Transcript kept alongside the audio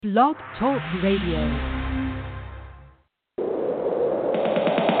Blog Talk Radio.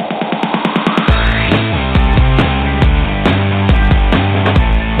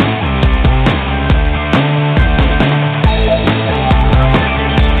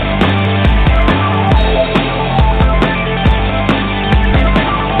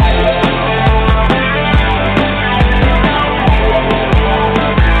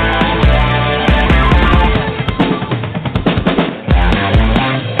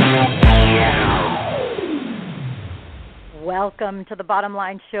 Welcome to the Bottom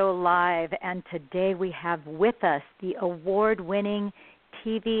Line Show Live, and today we have with us the award-winning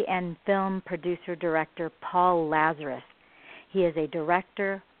TV and film producer-director Paul Lazarus. He is a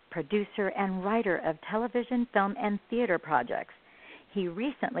director, producer, and writer of television, film, and theater projects. He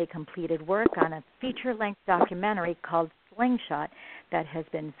recently completed work on a feature-length documentary called Slingshot that has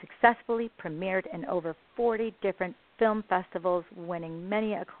been successfully premiered in over 40 different film festivals, winning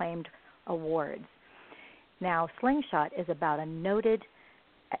many acclaimed awards. Now, Slingshot is about a noted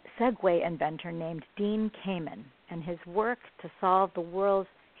Segway inventor named Dean Kamen and his work to solve the world's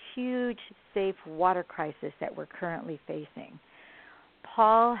huge safe water crisis that we're currently facing.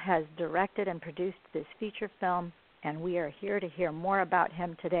 Paul has directed and produced this feature film, and we are here to hear more about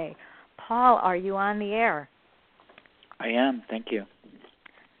him today. Paul, are you on the air? I am. Thank you.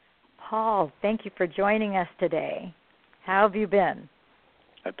 Paul, thank you for joining us today. How have you been?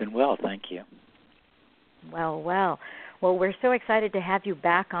 I've been well, thank you. Well, we're so excited to have you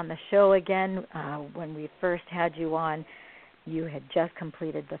back on the show again. When we first had you on, you had just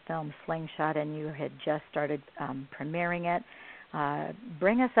completed the film Slingshot, and you had just started premiering it.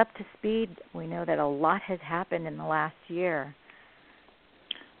 Bring us up to speed. We know that a lot has happened in the last year.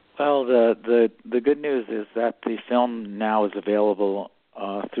 Well, the good news is that the film now is available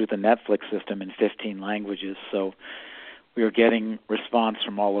through the Netflix system in 15 languages, so we are getting response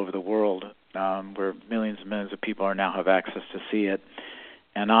from all over the world. Where millions and millions of people now have access to see it.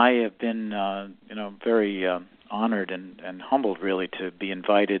 And I have been, very honored and humbled, really, to be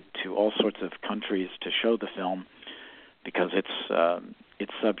invited to all sorts of countries to show the film because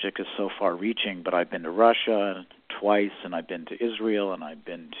its subject is so far-reaching. But I've been to Russia twice, and I've been to Israel, and I've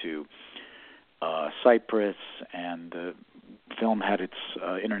been to Cyprus, and the film had its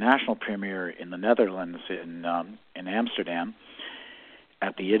international premiere in the Netherlands, in Amsterdam,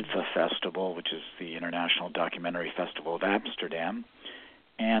 at the IDFA Festival, which is the International Documentary Festival of Amsterdam.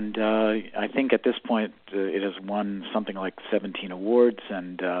 And I think at this point it has won something like 17 awards,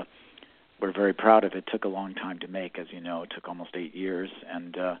 and we're very proud of it. It took a long time to make, as you know. It took almost 8 years,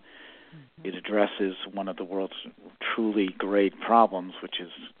 and it addresses one of the world's truly great problems, which is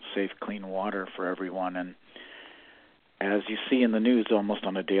safe, clean water for everyone. And as you see in the news almost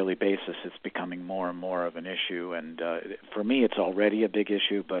on a daily basis, it's becoming more and more of an issue. And for me, it's already a big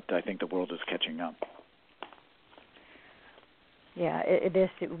issue, but I think the world is catching up. Yeah,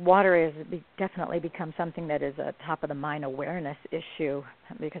 water has definitely become something that is a top-of-the-mind awareness issue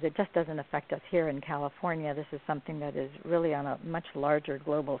because it just doesn't affect us here in California. This is something that is really on a much larger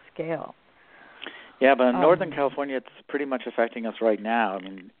global scale. Yeah, but in Northern California, it's pretty much affecting us right now. I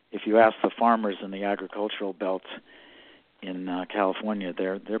mean, if you ask the farmers in the agricultural belts in California,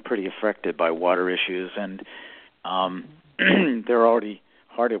 they're pretty affected by water issues, and they're already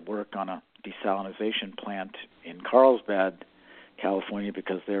hard at work on a desalinization plant in Carlsbad, California,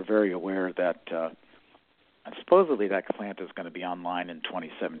 because they're very aware that supposedly that plant is going to be online in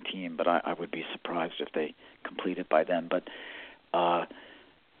 2017, but I would be surprised if they complete it by then. But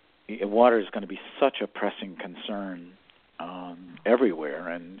water is going to be such a pressing concern everywhere,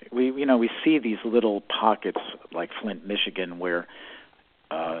 and we see these little pockets like Flint, Michigan, where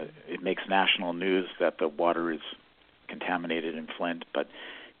it makes national news that the water is contaminated in Flint, but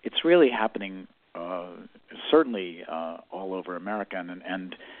it's really happening certainly all over America,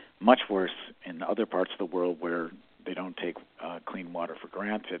 and much worse in other parts of the world where they don't take clean water for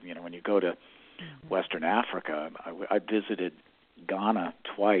granted. You know, when you go to Western Africa, I visited Ghana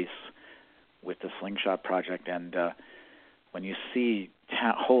twice with the Slingshot project, and when you see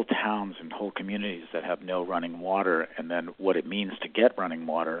whole towns and whole communities that have no running water, and then what it means to get running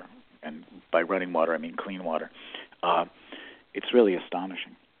water, and by running water I mean clean water, it's really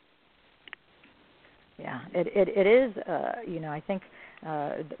astonishing. Yeah, it is. I think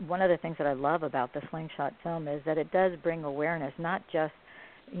one of the things that I love about the Slingshot film is that it does bring awareness, not just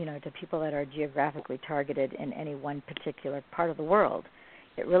to people that are geographically targeted in any one particular part of the world.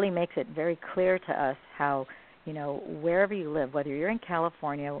 It really makes it very clear to us how, wherever you live, whether you're in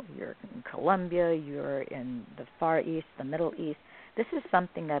California, you're in Colombia, you're in the Far East, the Middle East, this is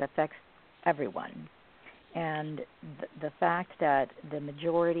something that affects everyone. And the fact that the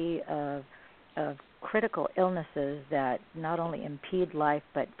majority of critical illnesses that not only impede life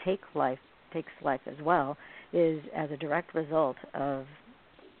but takes life as well is as a direct result of,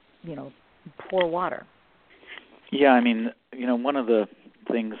 poor water. Yeah, I mean, one of the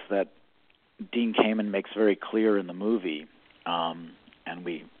things that Dean Kamen makes very clear in the movie, and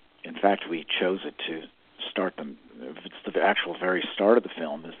we chose it to start it's the actual very start of the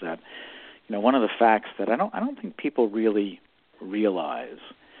film, is that one of the facts that I don't think people really realize,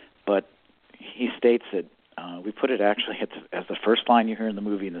 but he states it. We put it actually as the first line you hear in the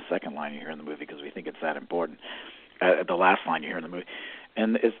movie and the second line you hear in the movie because we think it's that important. The last line you hear in the movie,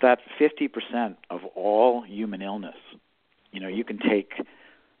 and it's that 50% of all human illness. You can take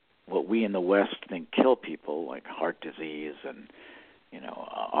what we in the West think kill people, like heart disease and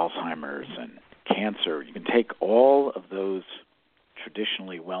Alzheimer's and cancer. You can take all of those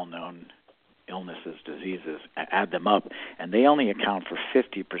traditionally well-known illnesses, diseases, add them up, and they only account for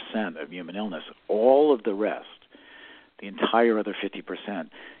 50% of human illness. All of the rest, the entire other 50%,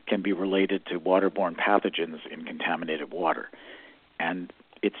 can be related to waterborne pathogens in contaminated water. And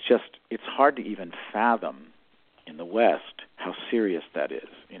it's hard to even fathom in the West how serious that is.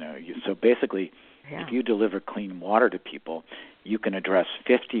 So basically, if you deliver clean water to people, you can address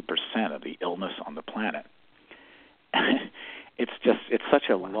 50% of the illness on the planet. It's such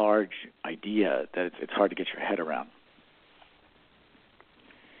a large idea that it's hard to get your head around.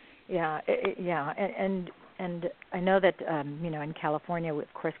 Yeah, and I know that in California,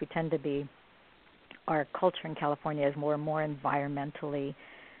 of course, we tend to be, our culture in California is more and more environmentally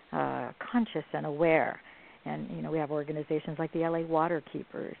conscious and aware. And, we have organizations like the LA Water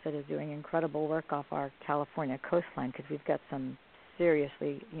Keepers that is doing incredible work off our California coastline because we've got some serious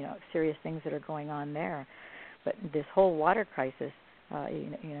things that are going on there. But this whole water crisis,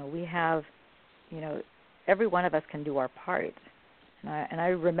 we have, every one of us can do our part. And I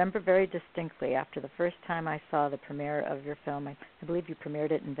remember very distinctly after the first time I saw the premiere of your film, I believe you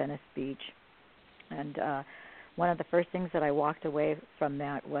premiered it in Venice Beach. And one of the first things that I walked away from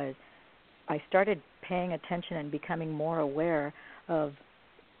that was I started paying attention and becoming more aware of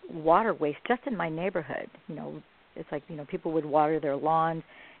water waste just in my neighborhood. It's like, people would water their lawns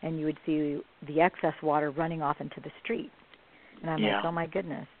and you would see the excess water running off into the street. And I'm like, oh my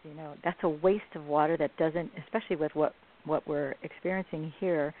goodness, that's a waste of water that doesn't, especially with what we're experiencing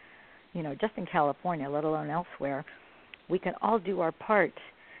here, just in California, let alone elsewhere. We can all do our part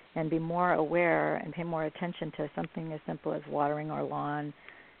and be more aware and pay more attention to something as simple as watering our lawn,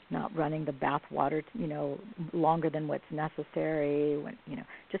 not running the bath water, longer than what's necessary.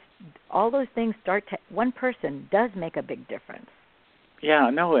 Just all those things one person does make a big difference.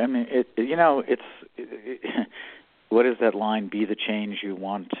 Yeah, no, I mean, what is that line? Be the change you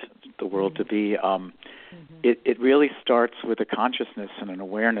want the world to be. It really starts with a consciousness and an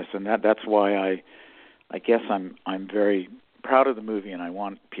awareness, and that's why I guess I'm very proud of the movie, and I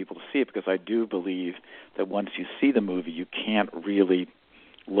want people to see it because I do believe that once you see the movie, you can't really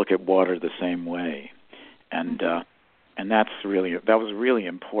look at water the same way, and that was a really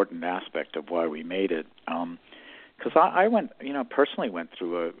important aspect of why we made it. Because I personally went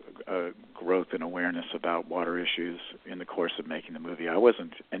through a growth in awareness about water issues in the course of making the movie. I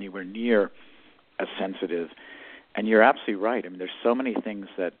wasn't anywhere near as sensitive, and you're absolutely right. I mean, there's so many things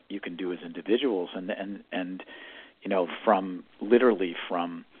that you can do as individuals, and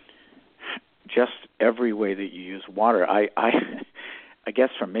from just every way that you use water. I guess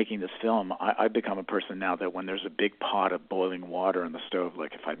from making this film, I've become a person now that when there's a big pot of boiling water on the stove,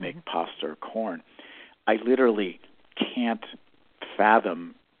 like if I make pasta or corn, I literally can't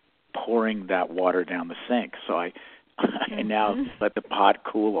fathom pouring that water down the sink. So I now let the pot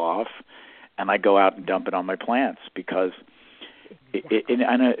cool off, and I go out and dump it on my plants because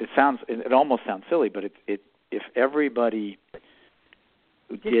it almost sounds silly, but if everybody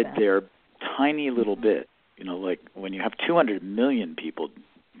did their tiny little bit, like when you have 200 million people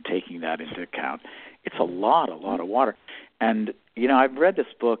taking that into account, it's a lot of water. And, I've read this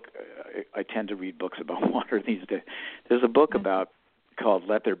book. I tend to read books about water these days. There's a book called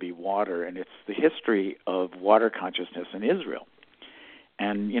Let There Be Water, and it's the history of water consciousness in Israel.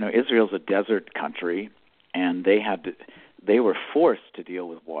 And, Israel's a desert country, and they were forced to deal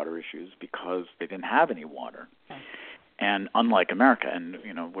with water issues because they didn't have any water. And unlike America, and,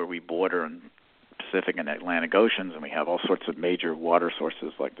 where we border on Pacific and Atlantic Oceans, and we have all sorts of major water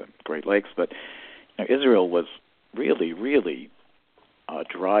sources like the Great Lakes, but Israel was really, really a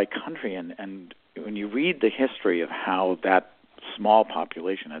dry country, and when you read the history of how that small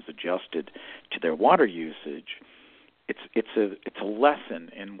population has adjusted to their water usage, it's a lesson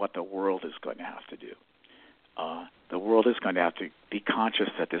in what the world is going to have to do. The world is going to have to be conscious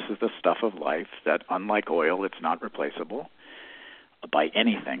that this is the stuff of life, that unlike oil, it's not replaceable by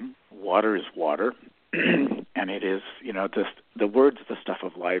anything. Water is water, and it is, just the words the stuff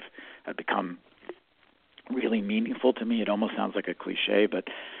of life have become really meaningful to me. It almost sounds like a cliche, but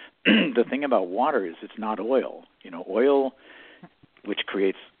the thing about water is it's not oil. Oil, which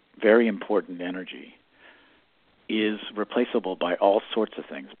creates very important energy, is replaceable by all sorts of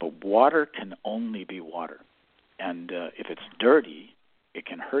things, but water can only be water. And if it's dirty, it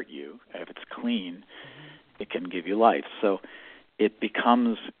can hurt you. If it's clean, it can give you life. So it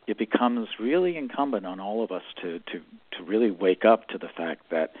becomes really incumbent on all of us to really wake up to the fact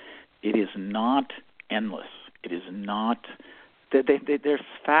that it is not endless. It is not. There's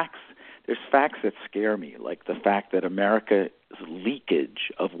facts that scare me, like the fact that America's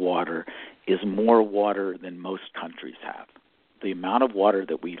leakage of water is more water than most countries have. The amount of water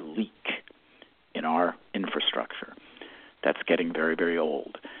that we leak in our infrastructure that's getting very, very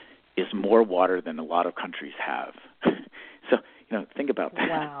old is more water than a lot of countries have. So, think about that.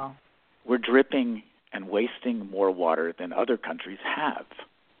 Wow. We're dripping and wasting more water than other countries have.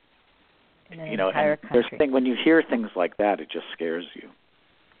 In an entire country. When you hear things like that, it just scares you.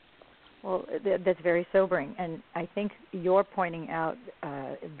 Well, that's very sobering. And I think you're pointing out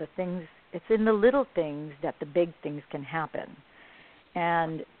the things, it's in the little things that the big things can happen.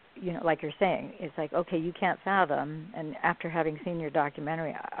 And like you're saying, it's like, okay, you can't fathom. And after having seen your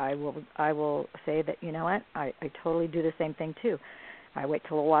documentary, I will say that, you know what, I totally do the same thing too. I wait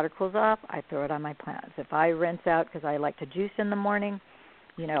till the water cools off. I throw it on my plants. If I rinse out, because I like to juice in the morning,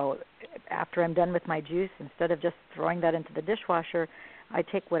 after I'm done with my juice, instead of just throwing that into the dishwasher, I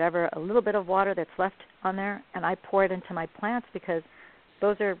take a little bit of water that's left on there, and I pour it into my plants, because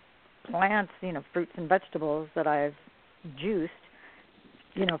those are plants, fruits and vegetables that I've juiced,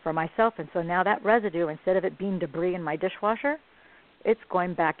 for myself. And so now that residue, instead of it being debris in my dishwasher, it's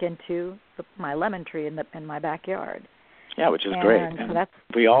going back into my lemon tree in my backyard. Yeah, which is great. And if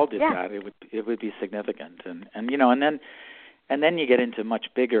we all did that, it would be significant. And then you get into much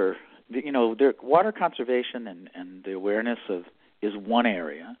bigger, water conservation and the awareness of is one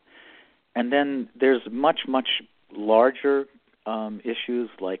area, and then there's much, much larger issues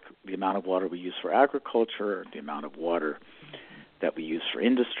like the amount of water we use for agriculture, the amount of water that we use for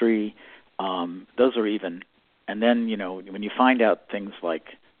industry. Those are even, and then, when you find out things like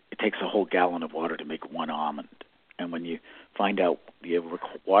it takes a whole gallon of water to make one almond, and when you find out the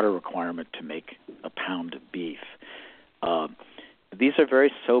water requirement to make a pound of beef, these are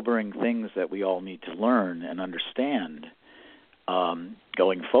very sobering things that we all need to learn and understand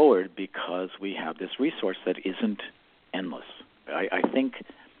going forward, because we have this resource that isn't endless. I think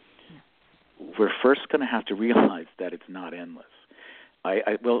we're first going to have to realize that it's not endless.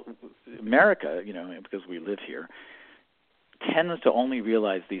 America, because we live here, tends to only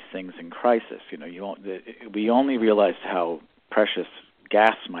realize these things in crisis. We only realized how precious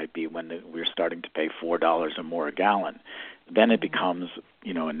gas might be when we're starting to pay $4 or more a gallon. Then it becomes,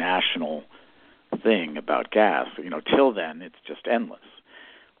 a national thing about gas. Till then, it's just endless.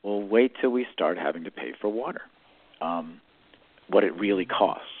 Well, wait till we start having to pay for water, what it really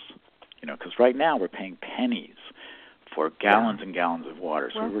costs. Because right now we're paying pennies for gallons and gallons of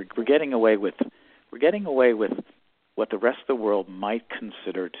water. So we're getting away with what the rest of the world might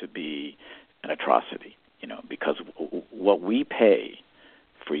consider to be an atrocity. Because what we pay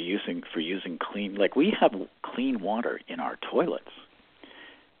for using clean, like we have clean water in our toilets.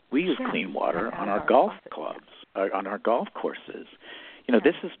 We use clean water on our golf clubs, on our golf courses.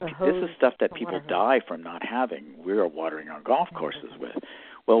 This is stuff that people die from not having. We are watering our golf courses with.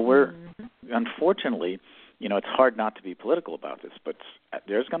 Well, unfortunately, it's hard not to be political about this, but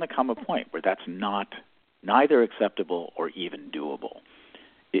there's going to come a point where that's neither acceptable or even doable.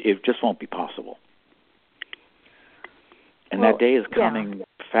 It just won't be possible. And that day is coming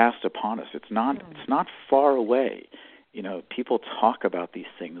fast upon us. It's not far away. People talk about these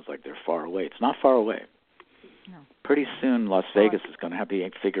things like they're far away. It's not far away. No. Pretty soon, Las Vegas is going to have to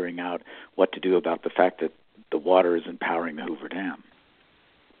be figuring out what to do about the fact that the water isn't powering the Hoover Dam.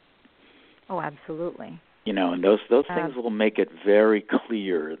 Oh, absolutely. And those things will make it very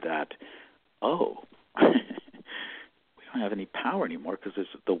clear that, we don't have any power anymore because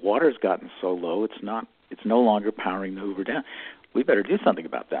the water's gotten so low. It's no longer powering the Hoover Dam. We better do something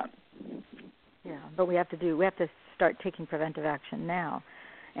about that. Yeah, but we have to start taking preventive action now.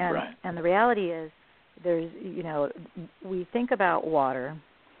 And right. And the reality is, we think about water,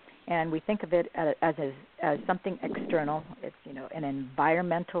 and we think of it as something external. It's an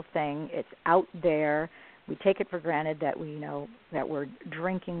environmental thing. It's out there. We take it for granted that we know that we're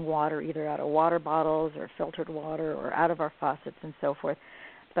drinking water either out of water bottles or filtered water or out of our faucets and so forth.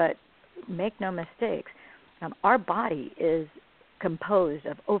 But make no mistakes, our body is composed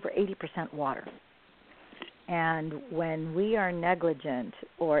of over 80% water. And when we are negligent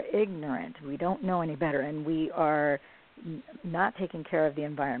or ignorant, we don't know any better, and we are not taking care of the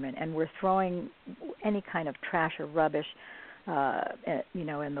environment, and we're throwing any kind of trash or rubbish,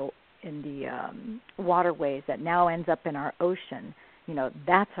 in the waterways that now ends up in our ocean,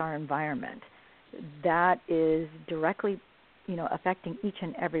 that's our environment. That is directly, affecting each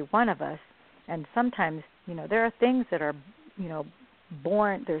and every one of us. And sometimes, there are things that are,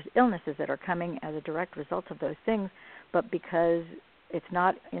 born, there's illnesses that are coming as a direct result of those things, but because it's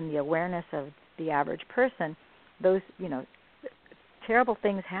not in the awareness of the average person, those, terrible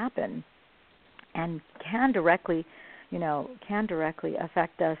things happen and can directly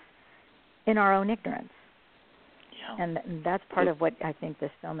affect us in our own ignorance. Yeah. And that's part of what I think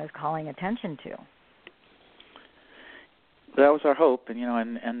this film is calling attention to. That was our hope,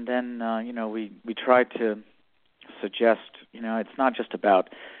 and then we tried to suggest, it's not just about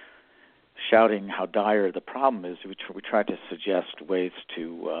shouting how dire the problem is. We tried to suggest ways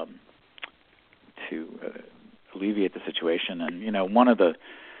to alleviate the situation, and one of the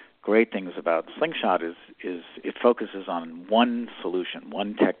great things about Slingshot is it focuses on one solution,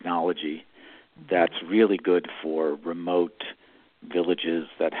 one technology that's really good for remote villages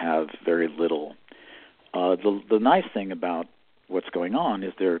that have very little. The nice thing about what's going on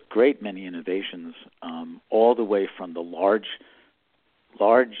is there are a great many innovations, all the way from the large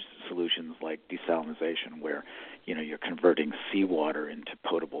solutions like desalination, where you're converting seawater into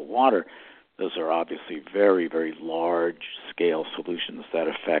potable water. Those are obviously very, very large-scale solutions that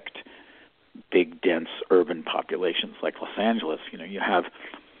affect big, dense urban populations like Los Angeles.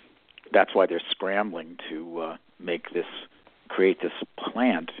 That's why they're scrambling to create this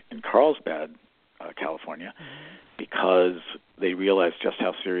plant in Carlsbad, California, because they realize just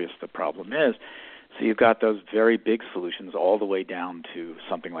how serious the problem is. So you've got those very big solutions all the way down to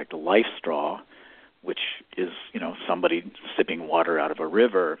something like the life straw, which is, somebody sipping water out of a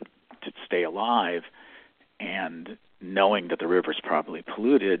river to stay alive, and knowing that the river's probably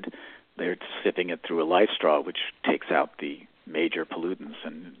polluted, they're sipping it through a life straw, which takes out the major pollutants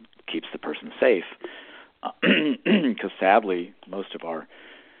and keeps the person safe. Because sadly, most of our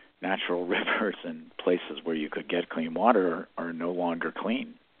natural rivers and places where you could get clean water are no longer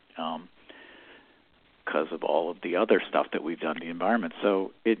clean because of all of the other stuff that we've done to the environment.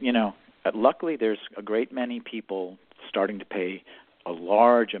 So, luckily there's a great many people starting to pay a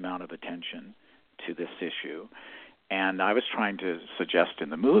large amount of attention to this issue. And I was trying to suggest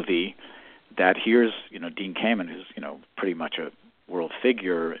in the movie that here's, Dean Kamen, who's, pretty much a world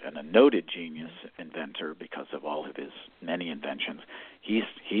figure and a noted genius inventor because of all of his many inventions. He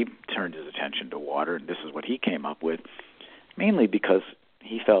turned his attention to water, and this is what he came up with, mainly because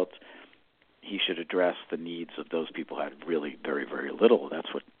he felt he should address the needs of those people who had really very, very little. That's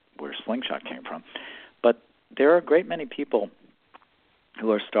where Slingshot came from. But there are a great many people who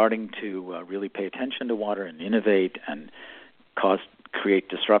are starting to really pay attention to water and innovate and create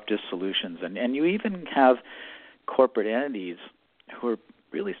disruptive solutions. And you even have corporate entities who are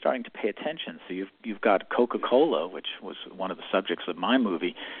really starting to pay attention. So you've got Coca-Cola, which was one of the subjects of my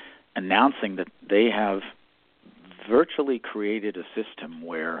movie, announcing that they have virtually created a system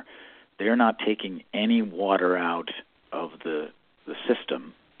where they're not taking any water out of the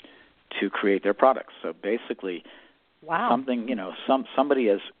system to create their products. So basically, wow. Somebody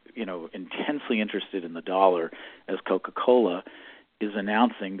as intensely interested in the dollar as Coca-Cola is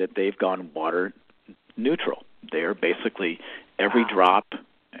announcing that they've gone water neutral. They're basically every drop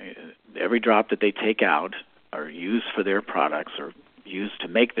that they take out or use for their products or use to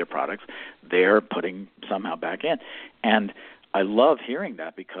make their products, they're putting somehow back in. And I love hearing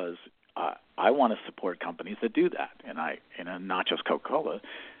that because I want to support companies that do that, and not just Coca-Cola,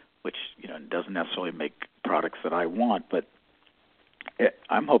 which doesn't necessarily make products that I want, but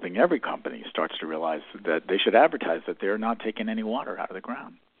I'm hoping every company starts to realize that they should advertise that they're not taking any water out of the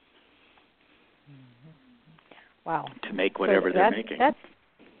ground. Wow! To make whatever they're making. That's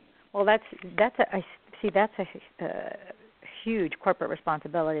a huge corporate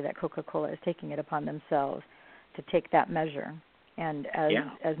responsibility that Coca-Cola is taking it upon themselves to take that measure. And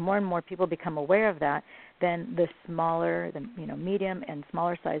as more and more people become aware of that, then the smaller, medium and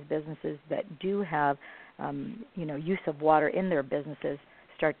smaller sized businesses that do have, use of water in their businesses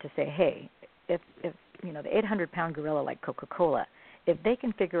start to say, hey, if the 800-pound gorilla like Coca-Cola, if they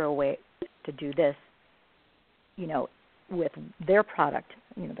can figure a way to do this, with their product,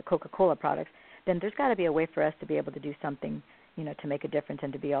 the Coca-Cola products, then there's got to be a way for us to be able to do something, to make a difference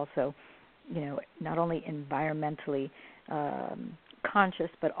and to be also, not only environmentally conscious,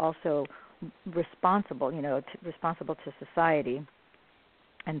 but also responsible, responsible to society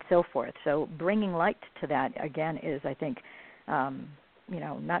and so forth. So bringing light to that, again, is, I think,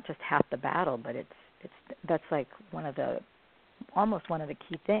 not just half the battle, but that's like almost one of the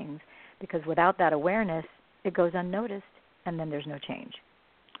key things, because without that awareness, it goes unnoticed, and then there's no change.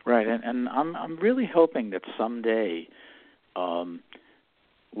 Right, and I'm really hoping that someday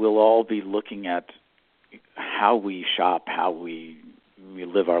we'll all be looking at how we shop, how we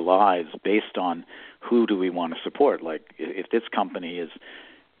live our lives based on who do we want to support. Like if this company is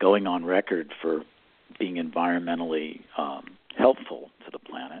going on record for being environmentally helpful to the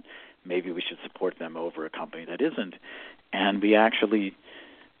planet, maybe we should support them over a company that isn't. And we actually,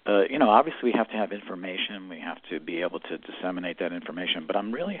 obviously we have to have information. We have to be able to disseminate that information. But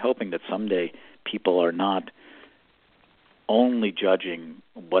I'm really hoping that someday people are not only judging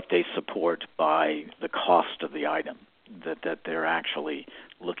what they support by the cost of the item, that they're actually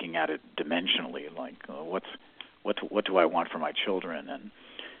looking at it dimensionally, like what do I want for my children? And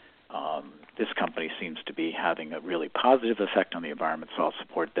this company seems to be having a really positive effect on the environment, so I'll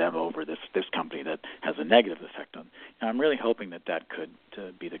support them over this company that has a negative effect on. And I'm really hoping that could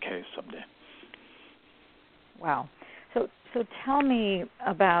be the case someday. Wow. So tell me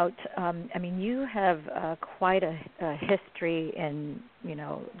about, you have quite a history in,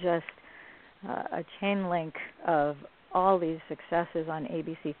 just a chain link of all these successes on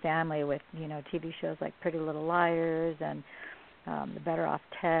ABC Family with, TV shows like Pretty Little Liars and The Better Off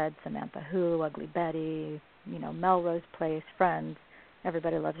Ted, Samantha Who, Ugly Betty, Melrose Place, Friends,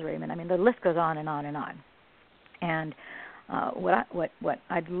 Everybody Loves Raymond. I mean, the list goes on and on and on. And what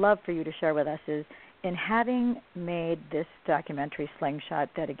I'd love for you to share with us is, in having made this documentary, Slingshot,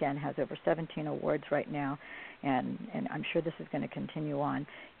 that again has over 17 awards right now, and I'm sure this is going to continue on,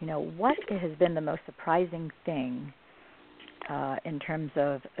 what has been the most surprising thing in terms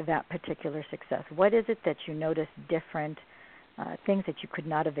of that particular success? What is it that you noticed different, things that you could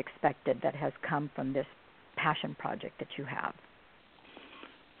not have expected that has come from this passion project that you have?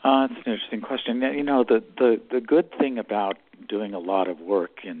 That's an interesting question. The good thing about doing a lot of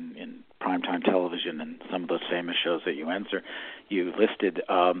work in primetime television and some of those famous shows that you listed,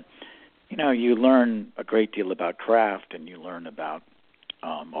 you learn a great deal about craft, and you learn about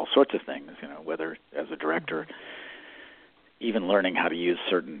all sorts of things, whether as a director, even learning how to use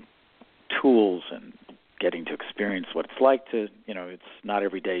certain tools and getting to experience what it's like to, it's not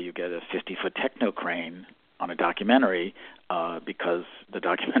every day you get a 50-foot techno crane on a documentary because the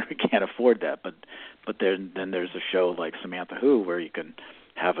documentary can't afford that. But then there's a show like Samantha Who where you can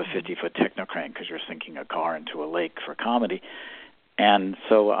have a 50-foot techno crane because you're sinking a car into a lake for comedy. And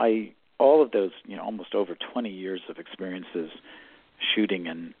so all of those, almost over 20 years of experiences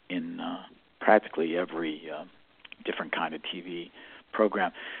shooting in practically every different kind of TV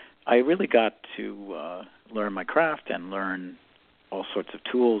program, I really got to learn my craft and learn all sorts of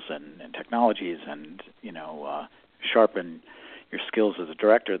tools and technologies and, sharpen your skills as a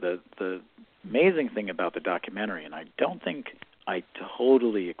director. The amazing thing about the documentary, and I don't think I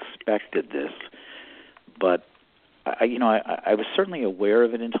totally expected this, but I was certainly aware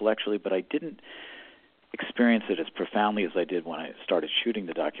of it intellectually, but I didn't experience it as profoundly as I did when I started shooting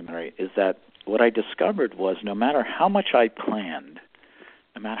the documentary, is that what I discovered was no matter how much I planned,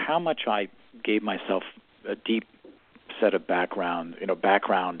 no matter how much I gave myself a deep set of background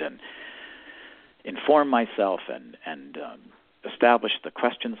and inform myself and establish the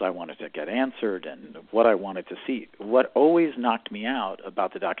questions I wanted to get answered and what I wanted to see. What always knocked me out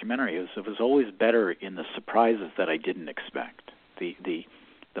about the documentary is it was always better in the surprises that I didn't expect. The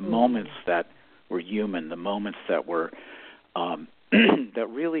moments that were human, the moments that were the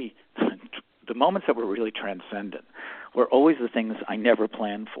moments that were really transcendent were always the things I never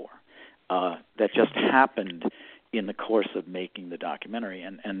planned for, that just happened in the course of making the documentary.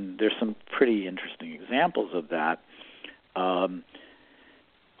 And there's some pretty interesting examples of that, all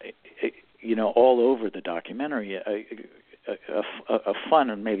over the documentary. A fun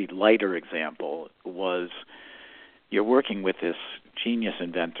and maybe lighter example was you're working with this genius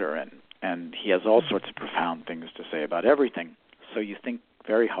inventor, and he has all sorts of profound things to say about everything. So you think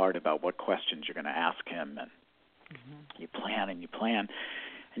very hard about what questions you're going to ask him, and you plan and you plan.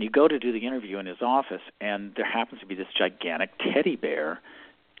 And you go to do the interview in his office, and there happens to be this gigantic teddy bear,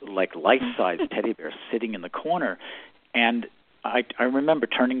 like life-size teddy bear, sitting in the corner. And I remember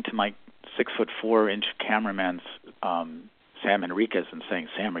turning to my 6'4" cameraman, Sam Enriquez, and saying,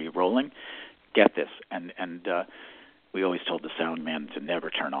 "Sam, are you rolling? Get this." And we always told the sound man to never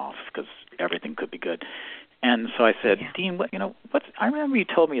turn off because everything could be good. And so I said, Dean, I remember you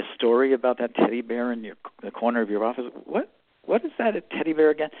told me a story about that teddy bear in the corner of your office. What is that, a teddy bear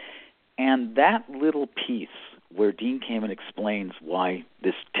again? And that little piece where Dean Kamen explains why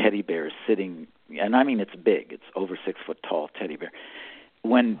this teddy bear is sitting, and I mean it's big, it's over 6 foot tall teddy bear.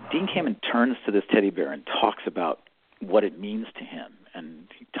 When Dean Kamen turns to this teddy bear and talks about what it means to him, and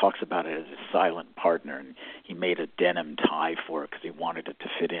he talks about it as his silent partner, and he made a denim tie for it because he wanted it to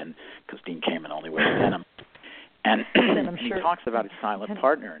fit in, because Dean Kamen only wears denim. And he talks about his silent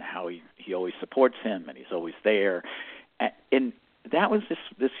partner and how he always supports him and he's always there. And that was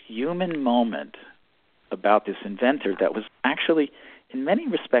this human moment about this inventor that was actually, in many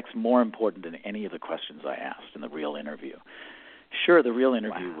respects, more important than any of the questions I asked in the real interview. Sure, the real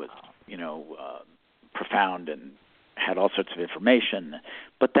interview was, profound and had all sorts of information,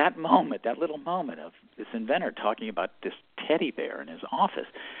 but that moment, that little moment of this inventor talking about this teddy bear in his office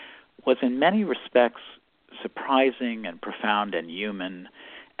was in many respects surprising and profound and human,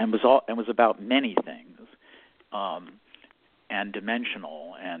 and was about many things, and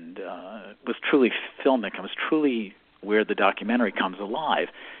dimensional, and was truly filmic, and was truly where the documentary comes alive.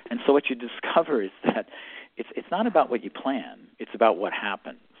 And so what you discover is that it's not about what you plan; it's about what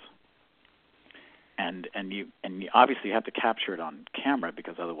happens. And you obviously have to capture it on camera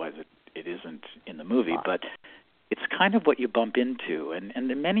because otherwise it isn't in the movie. Wow. But it's kind of what you bump into, and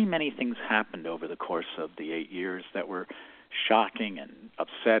many, many things happened over the course of the 8 years that were shocking and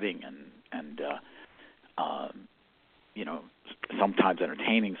upsetting and sometimes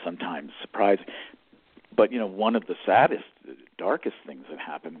entertaining, sometimes surprising. But one of the saddest, darkest things that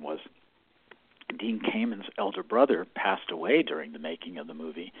happened was Dean Kamen's elder brother passed away during the making of the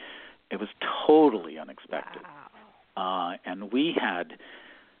movie. It was totally unexpected. Wow. And we had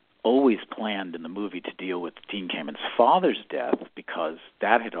always planned in the movie to deal with Dean Kamen's father's death because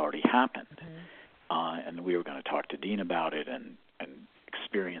that had already happened. Mm-hmm. And we were going to talk to Dean about it and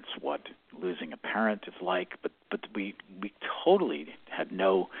experience what losing a parent is like. But we totally had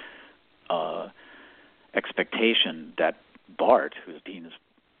no expectation that Bart, who's Dean's,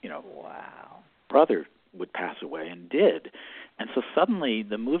 brother, would pass away, and did. And so suddenly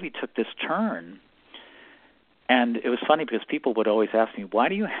the movie took this turn, and it was funny because people would always ask me, why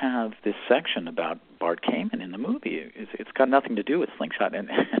do you have this section about Bart Kamen in the movie? It's got nothing to do with Slingshot.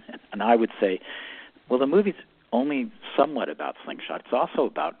 And I would say, well, the movie's only somewhat about Slingshot. It's also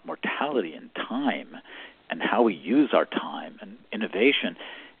about mortality and time and how we use our time and innovation.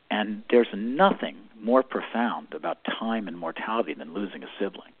 And there's nothing more profound about time and mortality than losing a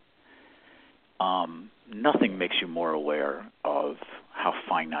sibling. Nothing makes you more aware of how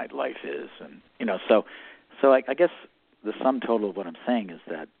finite life is. And, so I guess the sum total of what I'm saying is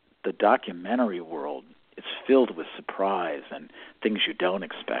that the documentary world is filled with surprise and things you don't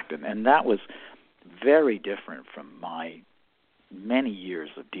expect. And that was very different from my many years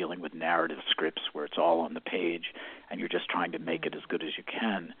of dealing with narrative scripts where it's all on the page and you're just trying to make it as good as you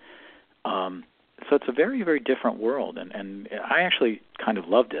can. So it's a very, very different world. And I actually kind of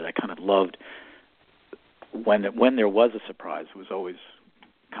loved it. I kind of loved when there was a surprise. It was always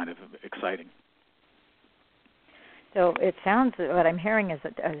kind of exciting. So it sounds, what I'm hearing is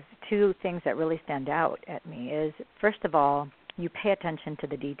that two things that really stand out at me is, first of all, you pay attention to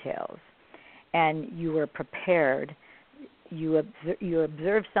the details, and you were prepared. You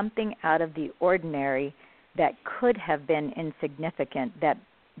observed something out of the ordinary that could have been insignificant, that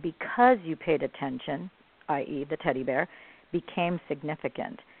because you paid attention, i.e. the teddy bear, became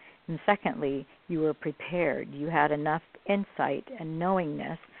significant. And secondly, you were prepared. You had enough insight and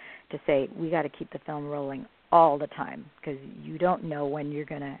knowingness to say, we got to keep the film rolling all the time, because you don't know when you're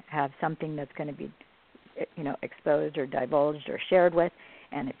going to have something that's going to be, exposed or divulged or shared with.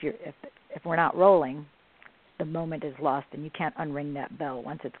 And if we're not rolling, the moment is lost, and you can't unring that bell.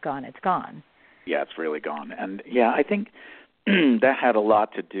 Once it's gone, it's gone. Yeah, it's really gone. And I think that had a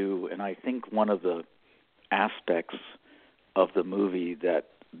lot to do. And I think one of the aspects of the movie that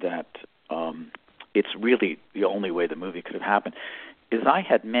it's really the only way the movie could have happened is I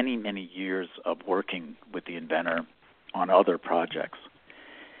had many, many years of working with the inventor on other projects.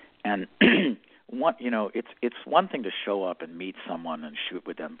 And it's one thing to show up and meet someone and shoot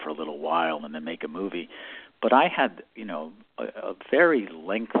with them for a little while and then make a movie. But I had, a very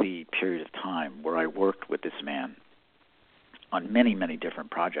lengthy period of time where I worked with this man on many, many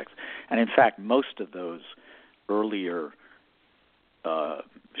different projects. And in fact, most of those earlier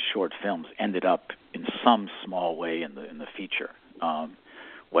short films ended up in some small way in the feature.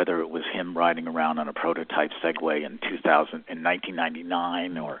 Whether it was him riding around on a prototype Segway in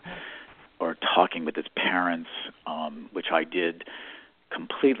 1999, or talking with his parents, which I did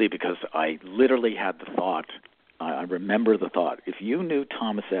completely because I literally had the thought, I remember the thought, if you knew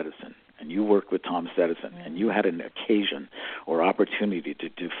Thomas Edison and you worked with Thomas Edison and you had an occasion or opportunity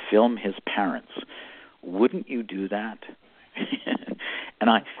to film his parents, wouldn't you do that? and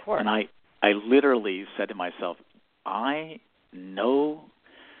I literally said to myself, I know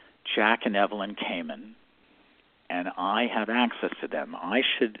Jack and Evelyn Kamen, and I have access to them. I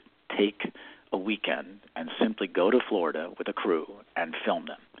should take a weekend and simply go to Florida with a crew and film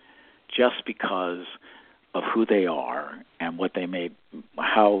them, just because of who they are and what they made,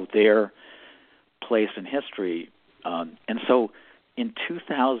 how their place in history. And so in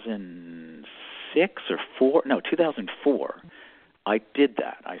 2004, I did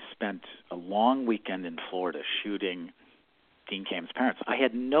that. I spent a long weekend in Florida shooting Dean Kamen's parents. I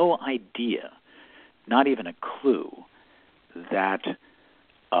had no idea, not even a clue, that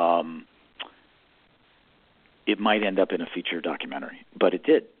it might end up in a feature documentary, but it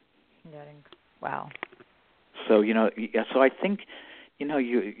did. Wow. So, so I think,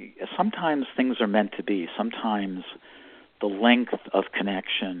 sometimes things are meant to be. Sometimes the length of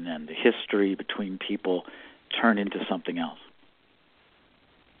connection and the history between people turn into something else.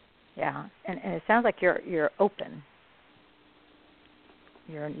 Yeah, and it sounds like you're open.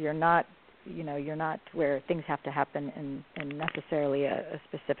 You're not, you're not where things have to happen in necessarily a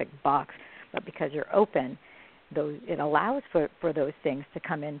specific box, but because you're open, it allows for those things to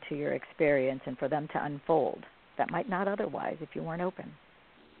come into your experience and for them to unfold that might not otherwise if you weren't open.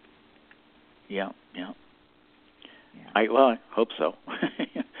 Yeah. I hope so.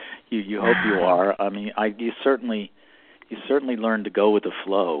 you hope you are. I mean, you certainly learn to go with the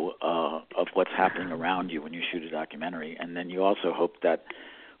flow of what's happening around you when you shoot a documentary, and then you also hope that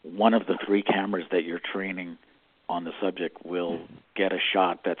one of the 3 cameras that you're training on the subject will get a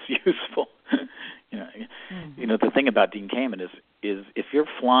shot that's useful. The thing about Dean Kamen is if you're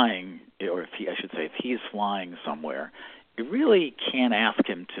flying, or if he's flying somewhere, you really can't ask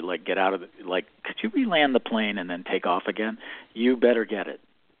him to get out of could you re-land the plane and then take off again? You better get it.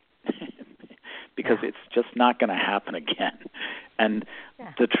 Because it's just not going to happen again. And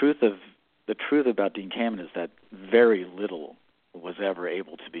the truth about Dean Kamen is that very little was ever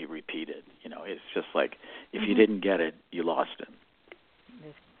able to be repeated. It's just like if you didn't get it, you lost him.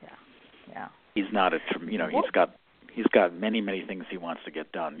 Yeah. He's not he's got many things he wants to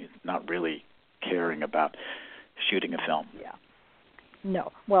get done. He's not really caring about shooting a film. Yeah.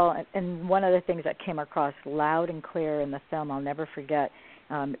 No. Well, and one of the things that came across loud and clear in the film, I'll never forget,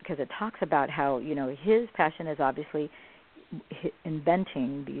 because it talks about how, his passion is obviously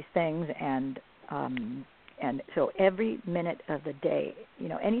inventing these things, and so every minute of the day,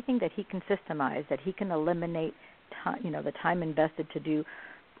 anything that he can systemize, that he can eliminate time, the time invested to do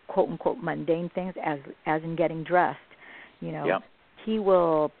quote unquote mundane things, as in getting dressed, he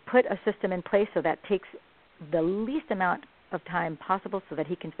will put a system in place so that takes the least amount of time possible, so that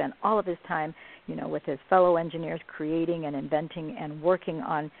he can spend all of his time, with his fellow engineers, creating and inventing and working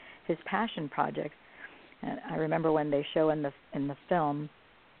on his passion projects. And I remember when they show in the film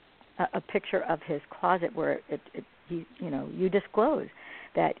a picture of his closet where you disclose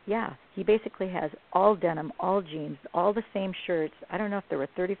that he basically has all denim, all jeans, all the same shirts. I don't know if there were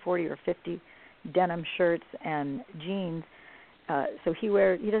 30, 40, or 50 denim shirts and jeans. So he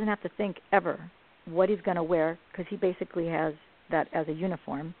doesn't have to think ever what he's going to wear, because he basically has that as a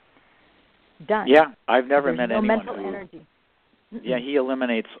uniform done. Yeah, I've never met anyone mental who... energy. Yeah, he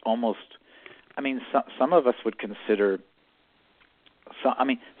eliminates almost... I mean, some of us would consider...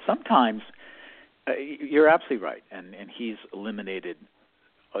 sometimes you're absolutely right, and he's eliminated,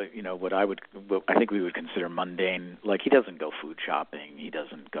 what I think we would consider mundane. Like, he doesn't go food shopping. He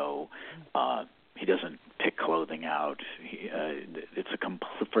doesn't go... he doesn't pick clothing out. It's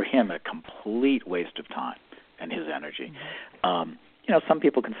for him a complete waste of time and his energy. Some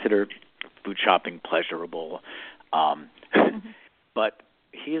people consider food shopping pleasurable, but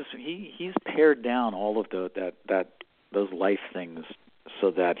he's pared down all of those life things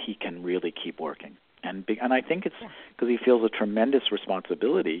so that he can really keep working. And I think it's because he feels a tremendous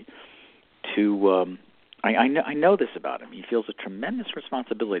responsibility to. I know this about him. He feels a tremendous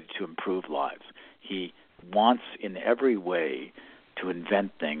responsibility to improve lives. He wants in every way to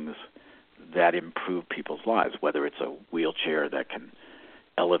invent things that improve people's lives, whether it's a wheelchair that can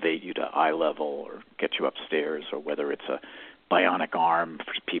elevate you to eye level or get you upstairs, or whether it's a bionic arm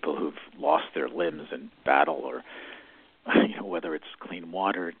for people who've lost their limbs in battle, or whether it's clean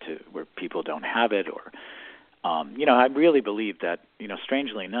water where people don't have it, or I really believe that,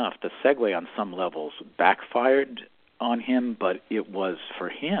 strangely enough, the Segway on some levels backfired on him, but it was for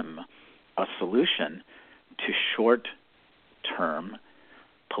him a solution to short-term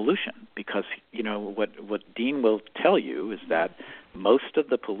pollution, because what Dean will tell you is that most of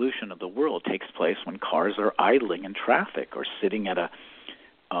the pollution of the world takes place when cars are idling in traffic or sitting at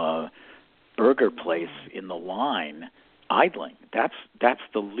a burger place in the line idling. That's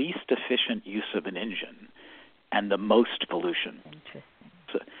the least efficient use of an engine and the most pollution. Interesting.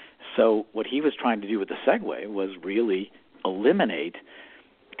 So what he was trying to do with the Segway was really eliminate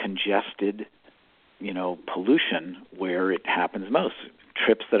congested, pollution where it happens most.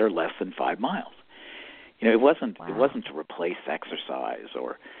 Trips that are less than 5 miles. It wasn't to replace exercise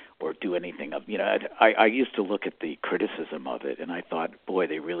or do anything of. I used to look at the criticism of it, and I thought, boy,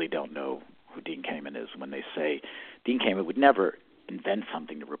 they really don't know who Dean Kamen is when they say Dean Kamen would never invent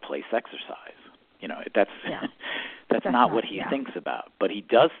something to replace exercise. That's not what he thinks about. But he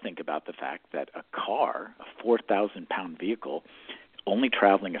does think about the fact that a car, a 4,000-pound vehicle, only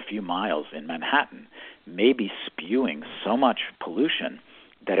traveling a few miles in Manhattan, may be spewing so much pollution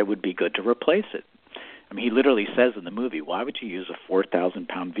that it would be good to replace it. I mean, he literally says in the movie, why would you use a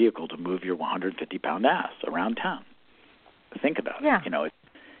 4,000-pound vehicle to move your 150-pound ass around town? Think about it.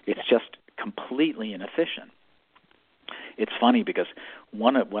 It's just completely inefficient. It's funny because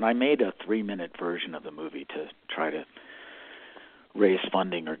when I made a 3-minute version of the movie to try to raise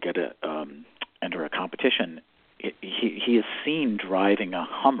funding or get enter a competition, he is seen driving a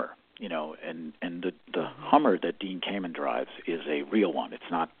Hummer, and the Hummer that Dean Kamen drives is a real one. It's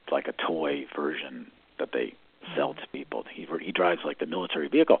not like a toy version that they sell to people. He drives like the military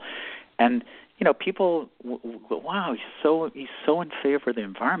vehicle, and people, wow, he's so in favor of the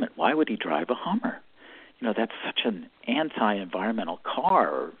environment. Why would he drive a Hummer? That's such an anti-environmental car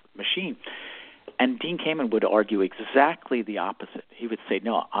or machine. And Dean Kamen would argue exactly the opposite. He would say,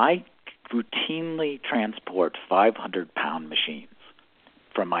 no, I routinely transport 500-pound machines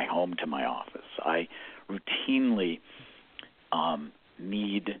from my home to my office. I routinely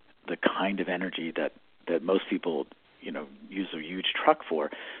need the kind of energy that most people, use a huge truck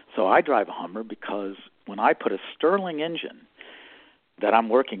for. So I drive a Hummer because when I put a Stirling engine that I'm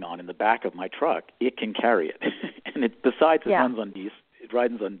working on in the back of my truck, it can carry it. And it runs on diesel. It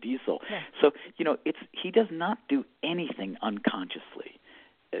rides on diesel. Yeah. So, he does not do anything unconsciously,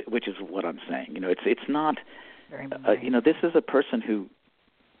 which is what I'm saying. It's not, this is a person who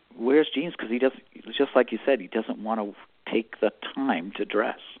wears jeans because he does, just like you said, he doesn't want to take the time to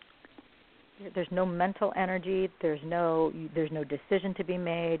dress. There's no mental energy. There's no decision to be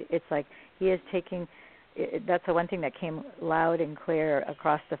made. It's like he is taking. That's the one thing that came loud and clear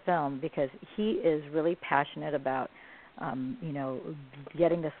across the film, because he is really passionate about,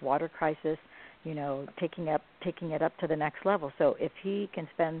 getting this water crisis, taking it up to the next level. So if he can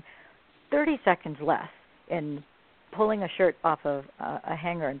spend 30 seconds less in pulling a shirt off of a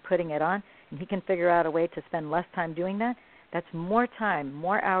hanger and putting it on, and he can figure out a way to spend less time doing that, that's more time,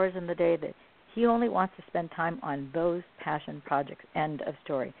 more hours in the day that he only wants to spend time on those passion projects. End of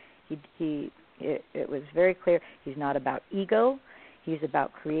story. It was very clear. He's not about ego. He's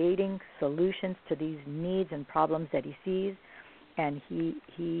about creating solutions to these needs and problems that he sees, and he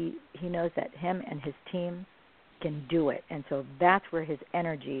knows that him and his team can do it. And so that's where his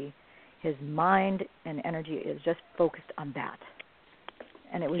energy, his mind and energy is just focused on that.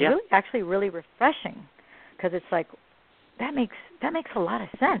 And it was really refreshing, because it's like that makes a lot of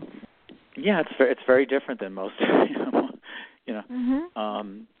sense. Yeah, it's very different than most.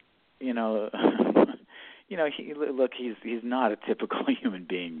 He's not a typical human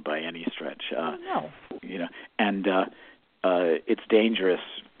being by any stretch. No. And it's dangerous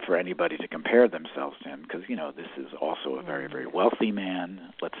for anybody to compare themselves to him, because this is also a very, very wealthy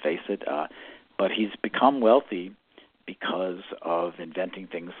man. Let's face it. But he's become wealthy because of inventing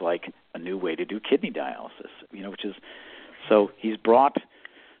things like a new way to do kidney dialysis. Which is, so he's brought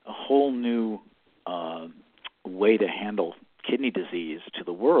a whole new way to handle kidney disease to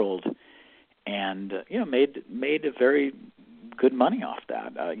the world, and made a very good money off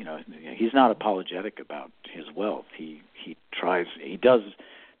that. He's not apologetic about his wealth. He does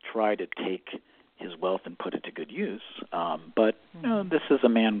try to take his wealth and put it to good use. But this is a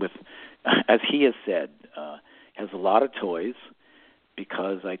man with, as he has said, has a lot of toys,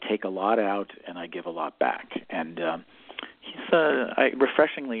 because I take a lot out and I give a lot back. And he's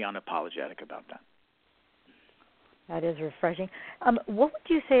refreshingly unapologetic about that. That is refreshing. What would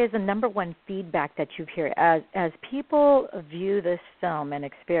you say is the number one feedback that you hear as people view this film and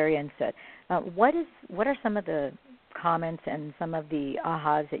experience it? What are some of the comments and some of the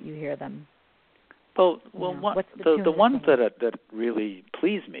ahas that you hear them? Well, the ones that really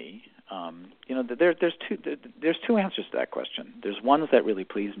please me, there's two answers to that question. There's ones that really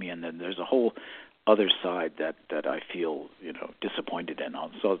please me, and then there's a whole other side that I feel, disappointed in.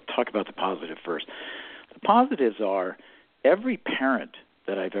 So I'll talk about the positive first. The positives are every parent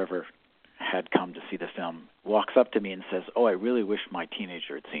that I've ever had come to see the film walks up to me and says, "Oh, I really wish my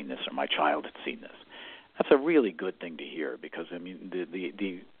teenager had seen this or my child had seen this." That's a really good thing to hear because,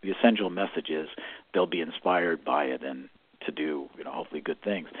 the essential message is they'll be inspired by it and to do, hopefully good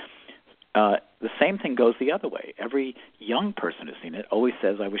things. The same thing goes the other way. Every young person who's seen it always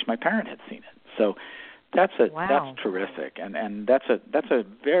says, "I wish my parent had seen it." So that's terrific, and that's a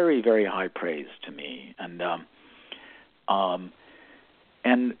very, very high praise to me.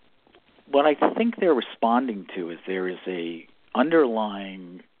 And what I think they're responding to is there is a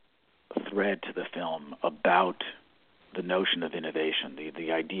underlying thread to the film about the notion of innovation,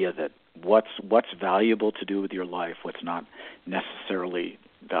 the idea that what's valuable to do with your life, what's not necessarily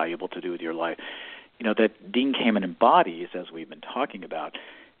valuable to do with your life, that Dean Kamen embodies, as we've been talking about,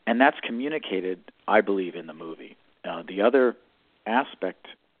 and that's communicated, I believe, in the movie. The other aspect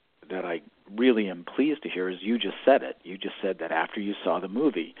that I really am pleased to hear is you just said it. You just said that after you saw the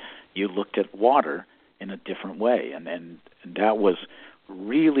movie, you looked at water in a different way, and that was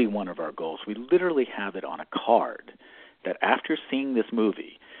really one of our goals. We literally have it on a card that after seeing this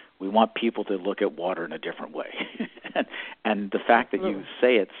movie, we want people to look at water in a different way. and the fact that you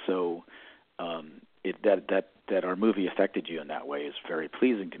say it so that our movie affected you in that way is very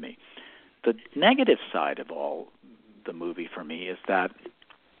pleasing to me. The negative side of all the movie for me is that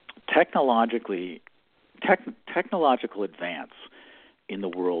technological advance in the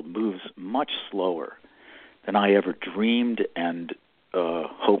world moves much slower than I ever dreamed and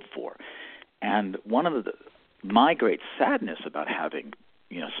hoped for. And one of my great sadness about having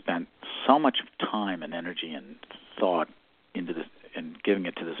spent so much time and energy and thought into this and giving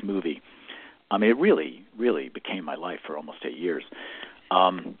it to this movie, it really, really became my life for almost 8 years,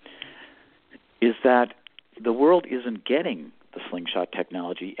 is that the world isn't getting the slingshot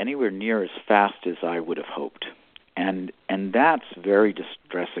technology anywhere near as fast as I would have hoped. And that's very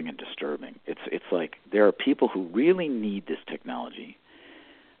distressing and disturbing. It's like there are people who really need this technology,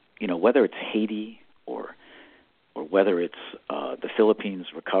 whether it's Haiti or whether it's the Philippines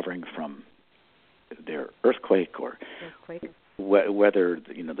recovering from their earthquake or whether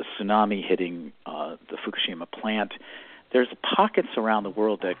the tsunami hitting the Fukushima plant. There's pockets around the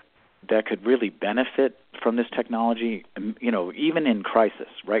world that could really benefit from this technology, even in crisis,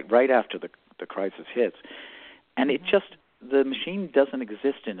 right after the crisis hits. And the machine doesn't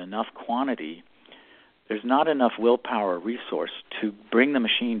exist in enough quantity. There's not enough willpower or resource to bring the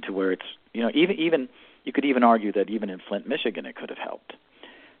machine to where it's, even you could even argue that even in Flint, Michigan, it could have helped,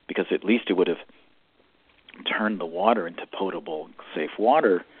 because at least it would have turned the water into potable, safe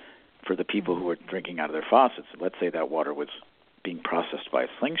water for the people who were drinking out of their faucets. Let's say that water was being processed by a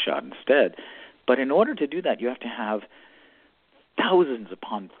slingshot instead. But in order to do that, you have to have thousands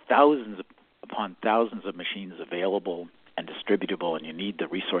upon thousands of machines available and distributable, and you need the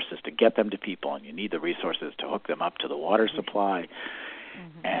resources to get them to people, and you need the resources to hook them up to the water supply,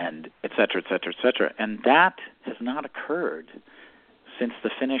 and et cetera, et cetera, et cetera. And that has not occurred since the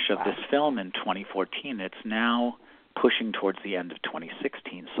finish of this film in 2014. It's now pushing towards the end of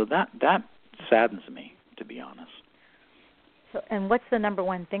 2016. So that saddens me, to be honest. So, and what's the number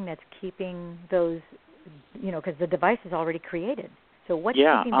one thing that's keeping those, because the device is already created. So what's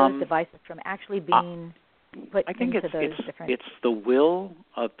keeping those devices from actually being put into those different... It's the will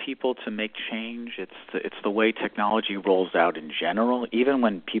of people to make change. It's the way technology rolls out in general, even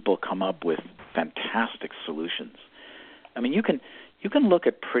when people come up with fantastic solutions. You can look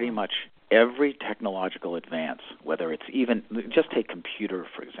at pretty much every technological advance, whether it's even, just take computer,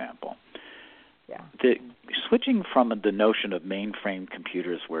 for example. Yeah. Switching from the notion of mainframe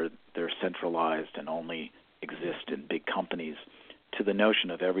computers where they're centralized and only exist in big companies to the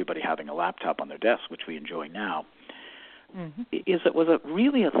notion of everybody having a laptop on their desk, which we enjoy now, was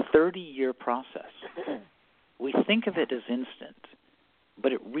really a 30-year process. We think of it as instant,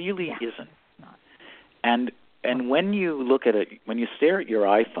 but it really isn't. And when you look at it, when you stare at your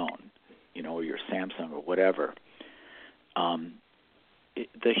iPhone, or your Samsung or whatever,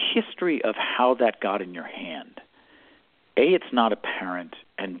 the history of how that got in your hand, A, it's not apparent,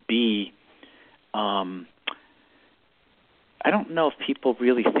 and B, I don't know if people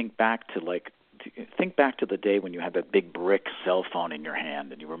really think back to the day when you had that big brick cell phone in your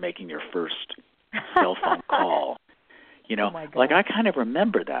hand and you were making your first cell phone call. Oh my God. Like I kind of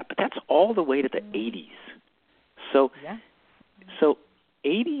remember that, but that's all the way to the 80s. So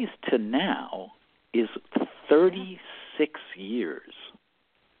 80s to now is 36 years,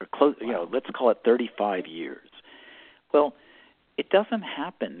 or close. Let's call it 35 years. Well, it doesn't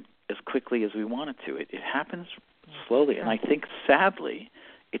happen as quickly as we want it to. It happens slowly, and I think sadly,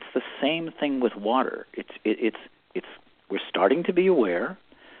 it's the same thing with water. It's we're starting to be aware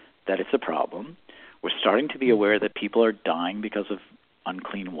that it's a problem. We're starting to be aware that people are dying because of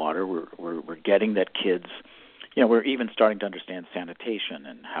unclean water. We're getting that kids, we're even starting to understand sanitation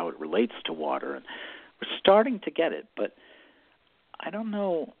and how it relates to water, and we're starting to get it. But I don't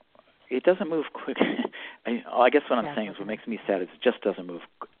know. It doesn't move quick. I guess what I'm saying is what makes me sad is it just doesn't move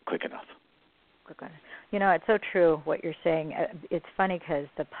quick enough. It's so true what you're saying. It's funny because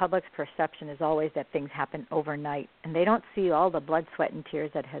the public's perception is always that things happen overnight, and they don't see all the blood, sweat, and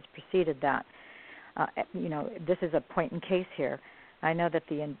tears that has preceded that. This is a point in case here. I know that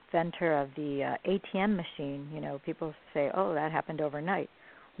the inventor of the ATM machine, people say, oh, that happened overnight.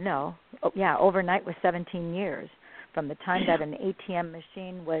 No. Overnight was 17 years. From the time that an ATM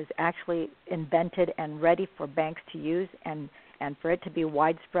machine was actually invented and ready for banks to use and for it to be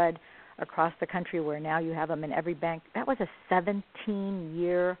widespread across the country where now you have them in every bank, that was a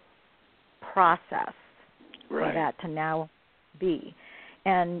 17-year process for that to now be.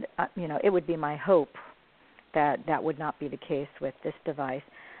 And, it would be my hope that that would not be the case with this device.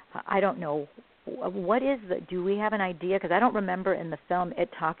 I don't know. Do we have an idea? Because I don't remember in the film it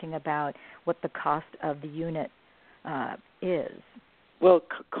talking about what the cost of the unit is. Well,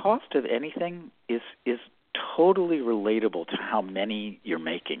 cost of anything is totally relatable to how many you're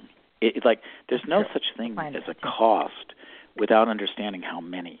making. There's no such thing as a cost without understanding how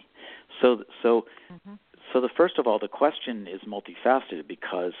many. So first of all, the question is multifaceted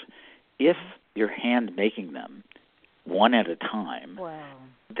because if you're hand making them one at a time,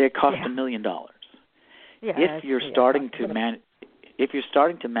 they cost $1 million. If you're starting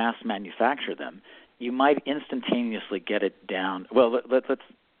to mass manufacture them, you might instantaneously get it down. Well,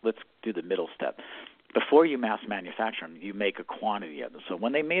 let's do the middle step. Before you mass manufacture them, you make a quantity of them. So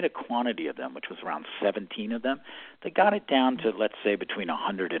when they made a quantity of them, which was around 17 of them, they got it down to, let's say, between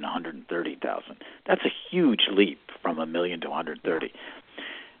 100 and 130,000. That's a huge leap from 1 million to 130.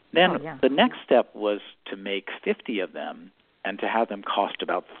 Then the next step was to make 50 of them and to have them cost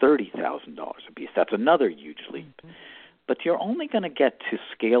about $30,000 a piece. That's another huge leap. Mm-hmm. But you're only going to get to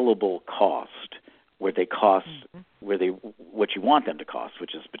scalable cost where they cost what you want them to cost,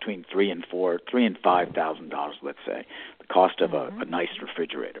 which is between $3,000 and $5,000, let's say, the cost of a nice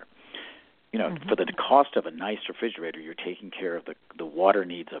refrigerator. For the cost of a nice refrigerator, you're taking care of the water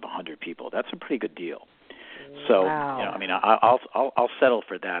needs of 100 people. That's a pretty good deal. So, I'll settle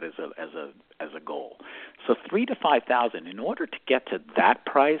for that as a goal. So 3,000 to 5,000. In order to get to that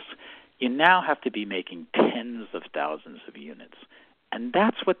price, you now have to be making tens of thousands of units, and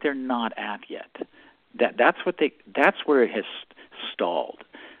that's what they're not at yet. That's where it has stalled.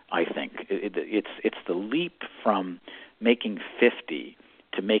 I think it's the leap from making 50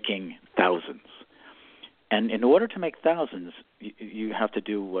 to making thousands. And in order to make thousands, you have to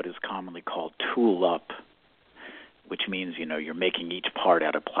do what is commonly called tool up, which means, you're making each part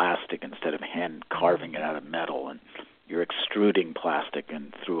out of plastic instead of hand carving it out of metal, and you're extruding plastic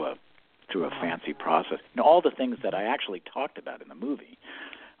and through a fancy process. All the things that I actually talked about in the movie.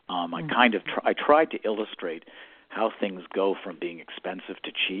 I tried to illustrate how things go from being expensive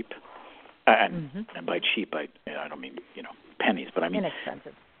to cheap, and by cheap I don't mean pennies, but I mean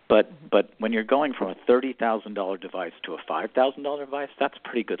inexpensive. But when you're going from a $30,000 device to a $5,000 device, that's a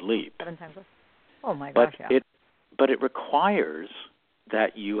pretty good leap. 7 times less. Oh my gosh! But it requires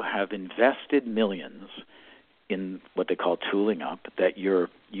that you have invested millions in what they call tooling up, that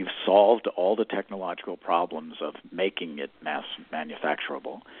you've solved all the technological problems of making it mass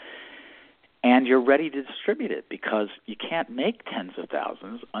manufacturable, and you're ready to distribute it, because you can't make tens of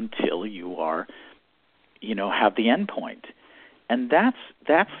thousands until you are, have the end point. And that's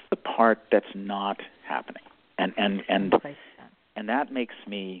the part that's not happening. And that makes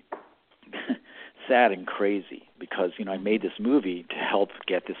me sad and crazy, because I made this movie to help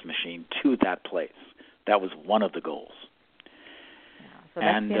get this machine to that place. That was one of the goals. So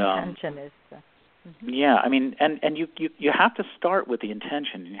that's the intention is. Yeah, and you have to start with the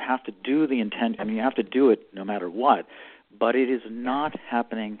intention. You have to do the intent. You have to do it no matter what. But it is not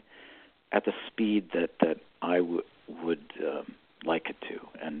happening at the speed that I would like it to.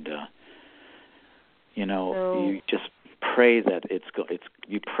 And you just pray that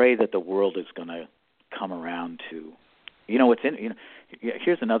you pray that the world is going to come around to.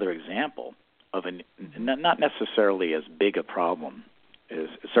 Here's another example of not necessarily as big a problem. Is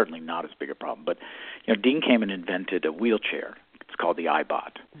certainly not as big a problem, but Dean Kamen invented a wheelchair. It's called the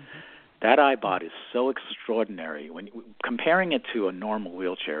iBot. That iBot is so extraordinary. When comparing it to a normal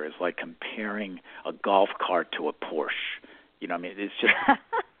wheelchair is like comparing a golf cart to a Porsche. It's just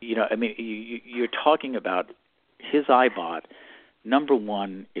I mean, you're talking about his iBot. Number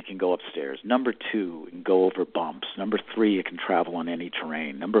one, it can go upstairs. Number two, it can go over bumps. Number three, it can travel on any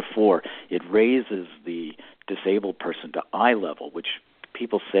terrain. Number four, it raises the disabled person to eye level, which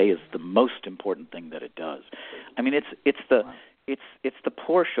people say is the most important thing that it does. I mean, it's the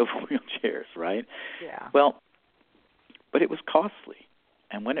Porsche of wheelchairs, right? Yeah. Well, but it was costly,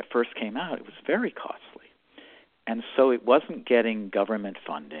 and when it first came out, it was very costly, and so it wasn't getting government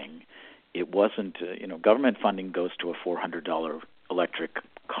funding. It wasn't, government funding goes to a $400 electric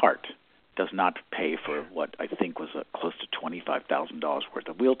cart, does not pay for what I think was close to $25,000 worth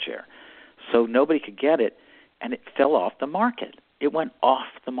of wheelchair. So nobody could get it, and it fell off the market. It went off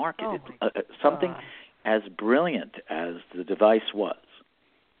the market. Something as brilliant as the device was,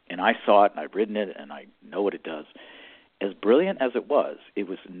 and I saw it, and I've ridden it, and I know what it does. As brilliant as it was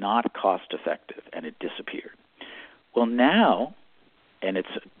not cost effective, and it disappeared. Well, now, and it's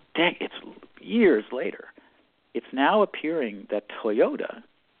years later, it's now appearing that Toyota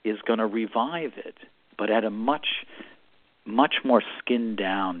is going to revive it, but at a much, much more skinned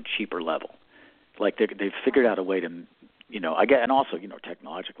down, cheaper level. Like they've figured out a way to, and also,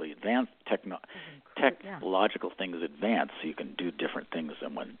 technologically advanced, technological things advance, so you can do different things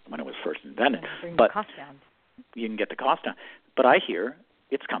than when it was first invented. Bring but the cost down. You can get the cost down. But I hear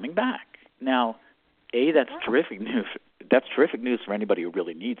it's coming back. Now, that's terrific news. That's terrific news for anybody who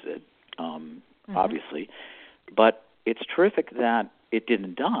really needs it, obviously. But it's terrific that it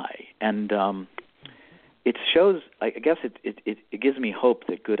didn't die. And it shows, I guess it gives me hope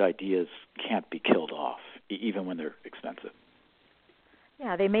that good ideas can't be killed off, even when they're expensive.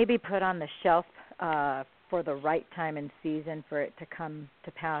 Yeah, they may be put on the shelf for the right time and season for it to come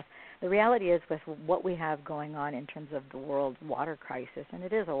to pass. The reality is, with what we have going on in terms of the world's water crisis, and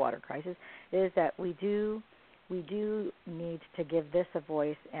it is a water crisis, is that we do need to give this a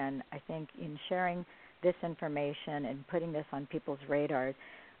voice. And I think in sharing this information and putting this on people's radars,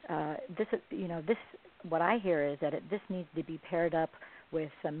 what I hear is that this needs to be paired up with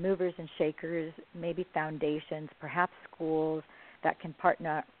some movers and shakers, maybe foundations, perhaps schools that can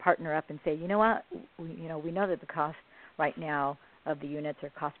partner up and say, we know that the cost right now of the units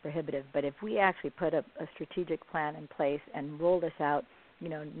are cost prohibitive, but if we actually put a strategic plan in place and roll this out,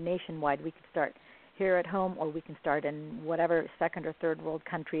 nationwide, we could start here at home, or we can start in whatever second or third world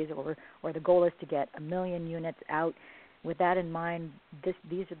countries, or the goal is to get 1 million units out. With that in mind,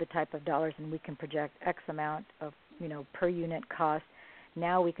 these are the type of dollars, and we can project X amount of, per unit cost.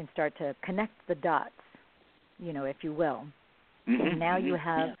 Now we can start to connect the dots, if you will. Mm-hmm. And now you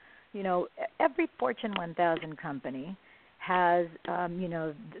have, every Fortune 1000 company has,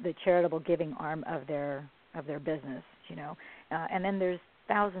 the charitable giving arm of their business, and then there's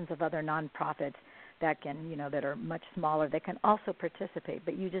thousands of other nonprofits that can, that are much smaller. They can also participate,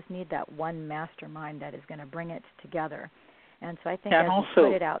 but you just need that one mastermind that is going to bring it together. And so I think as you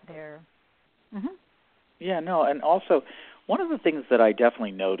put it out there. Mm-hmm. Yeah, no, and also one of the things that I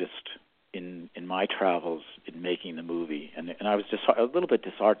definitely noticed in my travels in making the movie, and I was just a little bit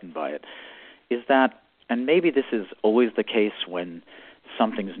disheartened by it, is that, and maybe this is always the case when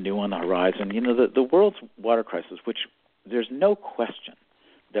something's new on the horizon, the world's water crisis, which there's no question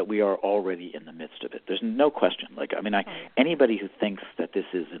that we are already in the midst of it. There's no question. Anybody who thinks that this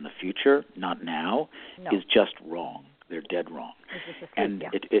is in the future, not now, is just wrong. They're dead wrong. And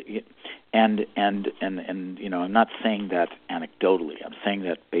I'm not saying that anecdotally. I'm saying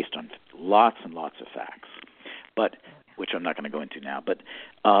that based on lots and lots of facts, but which I'm not going to go into now. But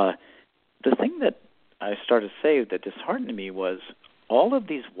the thing that I started to say that disheartened me was all of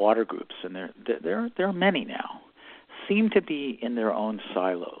these water groups, and there are many now, seem to be in their own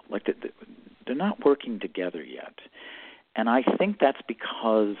silo. Like they're not working together yet. And I think that's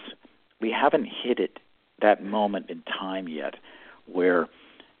because we haven't hit that moment in time yet where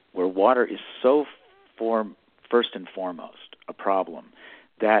water is so first and foremost a problem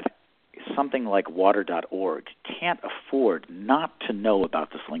that something like water.org can't afford not to know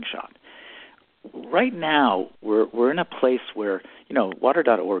about the Slingshot. Right now, we're in a place where,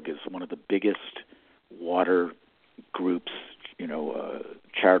 water.org is one of the biggest water groups,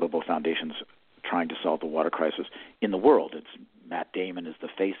 charitable foundations trying to solve the water crisis in the world. It's Matt Damon is the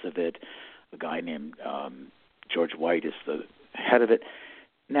face of it. A guy named George White is the head of it.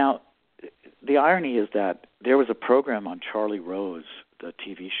 Now, the irony is that there was a program on Charlie Rose, the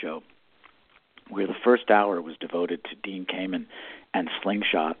TV show, where the first hour was devoted to Dean Kamen and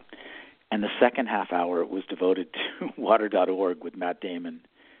Slingshot, and the second half hour was devoted to water.org with Matt Damon,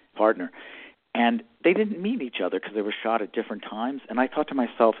 partner. And they didn't meet each other because they were shot at different times. And I thought to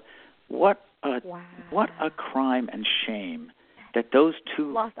myself, what a crime and shame that those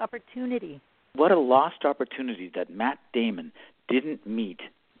two... Lost opportunity. What a lost opportunity that Matt Damon didn't meet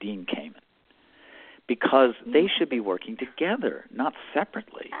Dean Kamen. Because they should be working together, not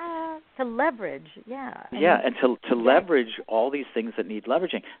separately. To leverage, yeah. And to leverage all these things that need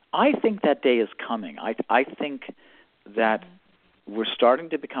leveraging. I think that day is coming. I think that we're starting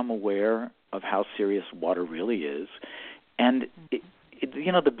to become aware of how serious water really is. And,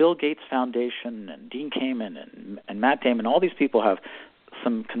 the Bill Gates Foundation and Dean Kamen and Matt Damon, all these people have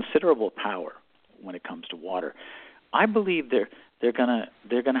some considerable power when it comes to water. I believe they're gonna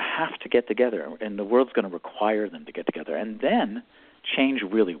have to get together, and the world's going to require them to get together, and then change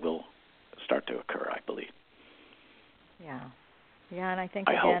really will start to occur, I believe. Yeah, and I think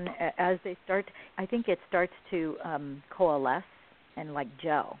hope. As they start, I think it starts to coalesce and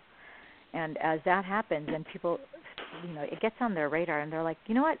gel, and as that happens, and people, it gets on their radar, and they're like,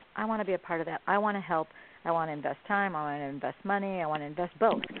 you know what, I want to be a part of that. I want to help. I want to invest time. I want to invest money. I want to invest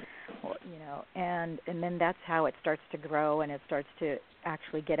both. And then that's how it starts to grow, and it starts to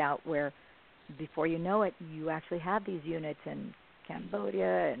actually get out where, before you know it, you actually have these units in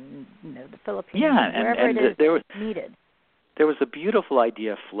Cambodia and the Philippines, wherever it is needed. There was a beautiful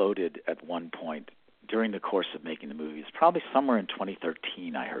idea floated at one point during the course of making the movies, probably somewhere in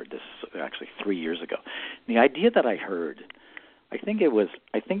 2013. I heard this actually 3 years ago. The idea that I heard, I think it was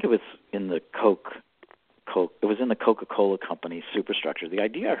in the it was in the Coca-Cola Company superstructure. The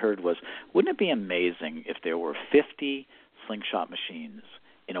idea I heard was, wouldn't it be amazing if there were 50 Slingshot machines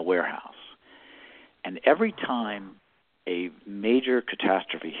in a warehouse, and every time a major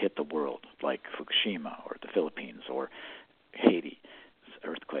catastrophe hit the world, like Fukushima or the Philippines or Haiti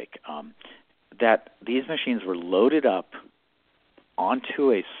earthquake, that these machines were loaded up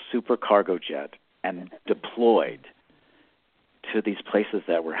onto a super cargo jet and deployed to these places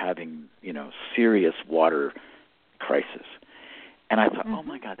that were having, serious water crisis. And I thought, oh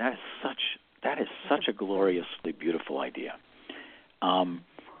my God, that is such a gloriously beautiful idea. And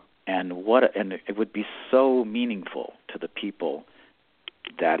it would be so meaningful to the people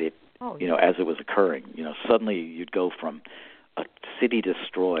that it, as it was occurring. Suddenly you'd go from a city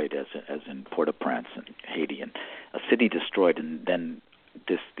destroyed, as in Port-au-Prince and Haiti, and a city destroyed, and then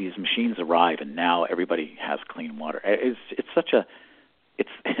these machines arrive, and now everybody has clean water. It's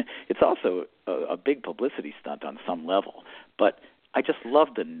also a big publicity stunt on some level, but I just love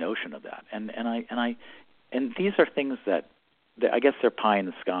the notion of that, and these are things that I guess they're pie in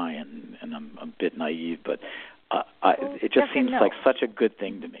the sky, and I'm a bit naive, but it just seems like such a good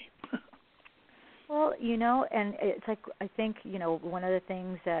thing to me. Well, and it's like, I think, one of the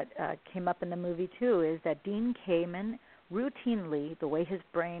things that came up in the movie too is that Dean Kamen routinely, the way his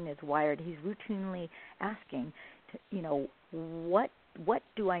brain is wired, he's routinely asking, what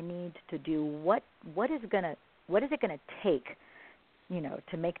do I need to do? What is it gonna take,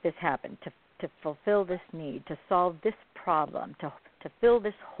 to make this happen, to fulfill this need, to solve this problem, to fill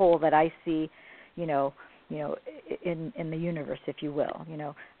this hole that I see, in the universe, if you will.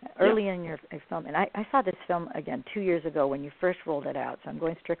 Early in your film, and I saw this film again 2 years ago when you first rolled it out, so I'm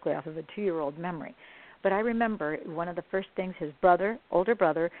going strictly off of a 2-year-old memory. But I remember one of the first things, his older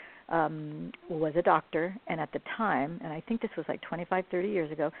brother, was a doctor, and at the time, and I think this was like 25, 30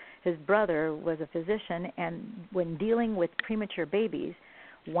 years ago, his brother was a physician, and when dealing with premature babies,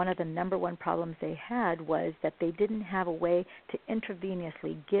 one of the number one problems they had was that they didn't have a way to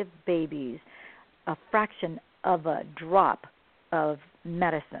intravenously give babies a fraction of a drop of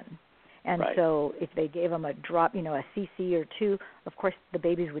medicine. And so if they gave them a drop, a cc or two, of course the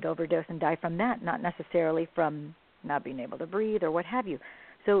babies would overdose and die from that, not necessarily from not being able to breathe or what have you.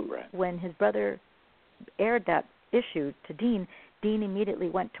 So when his brother aired that issue to Dean immediately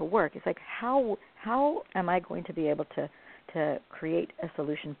went to work. It's like, how am I going to be able to create a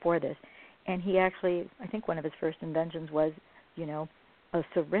solution for this? And he actually, I think one of his first inventions was, a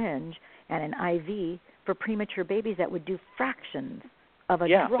syringe and an IV for premature babies that would do fractions of a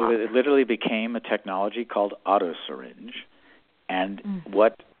drop. Yeah, it literally became a technology called autosyringe. And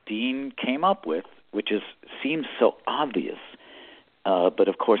what Dean came up with, which seems so obvious, but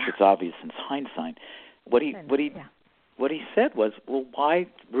of course it's obvious in hindsight, what he said was, well, why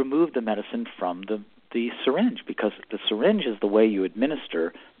remove the medicine from the syringe? Because the syringe is the way you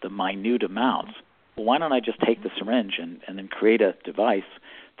administer the minute amounts. Well, why don't I just take the syringe and then create a device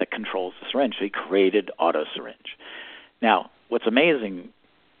that controls the syringe? So he created autosyringe. Now, what's amazing,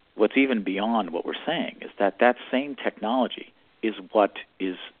 what's even beyond what we're saying, is that same technology is what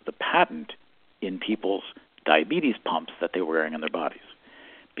is the patent in people's diabetes pumps that they were wearing on their bodies.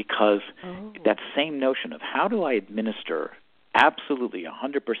 Because that same notion of how do I administer absolutely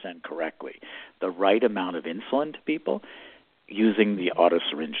 100% correctly the right amount of insulin to people using the auto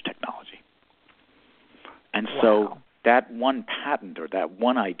syringe technology. And so that one patent or that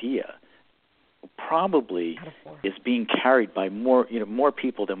one idea probably is being carried by more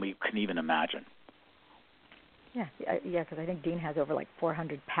people than we can even imagine. Yeah, because I think Dean has over like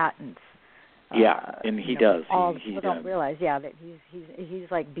 400 patents. Yeah, and he does. People don't realize, that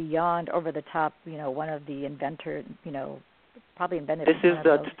he's like beyond over the top. One of the inventor. Probably invented.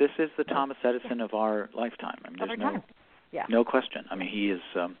 This is the Thomas Edison of our lifetime. I mean, there's no question. I mean, he is.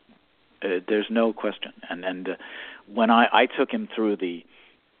 There's no question. And when I took him through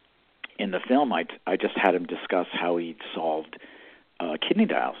in the film, I just had him discuss how he solved kidney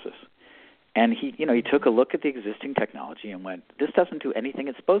dialysis. And he took a look at the existing technology and went, this doesn't do anything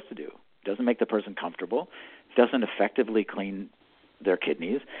it's supposed to do. It doesn't make the person comfortable. It doesn't effectively clean their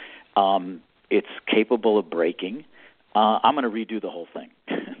kidneys. It's capable of breaking. I'm going to redo the whole thing.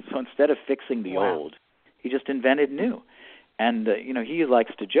 So instead of fixing the old, he just invented new. And, he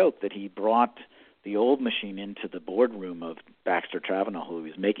likes to joke that he brought the old machine into the boardroom of Baxter Travenel, who he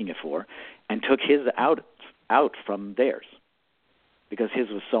was making it for, and took his out from theirs, because his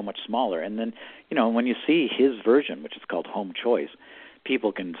was so much smaller. And then, when you see his version, which is called Home Choice,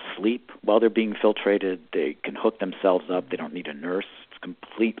 people can sleep while they're being filtrated. They can hook themselves up. They don't need a nurse. It's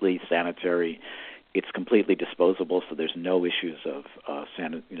completely sanitary. It's completely disposable, so there's no issues of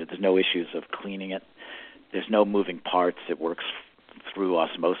there's no issues of cleaning it. There's no moving parts. It works through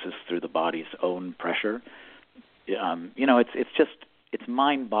osmosis, through the body's own pressure. It's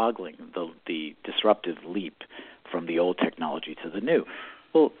mind-boggling, the disruptive leap from the old technology to the new.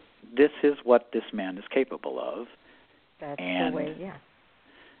 Well, this is what this man is capable of. That's and the way,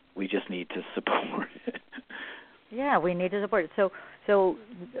 we just need to support it. Yeah, we need to support it. So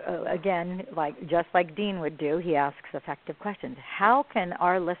again, just like Dean would do, he asks effective questions. How can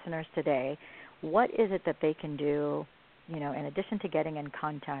our listeners today, what is it that they can do, in addition to getting in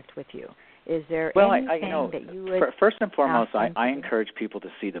contact with you? Is there anything that you would... First and foremost, I encourage people to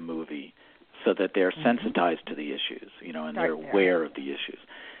see the movie so that they're sensitized to the issues, and they're aware of the issues.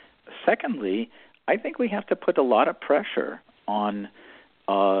 Secondly, I think we have to put a lot of pressure on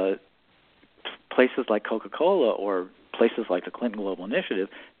places like Coca-Cola or places like the Clinton Global Initiative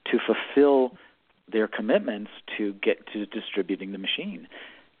to fulfill their commitments to get to distributing the machine.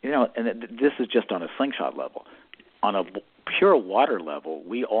 And this is just on a slingshot level. On a pure water level,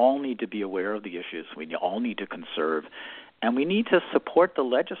 we all need to be aware of the issues. We all need to conserve. And we need to support the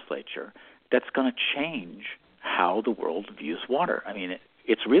legislature that's going to change how the world views water. I mean,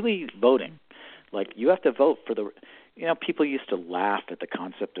 it's really voting. Like, you have to vote for the... people used to laugh at the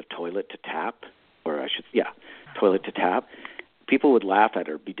concept of toilet to tap, toilet to tap. People would laugh at it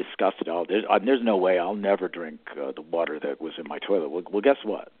or be disgusted. Oh, there's no way I'll never drink the water that was in my toilet. Well, guess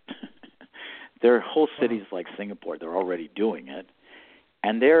what? There are whole cities like Singapore. They're already doing it,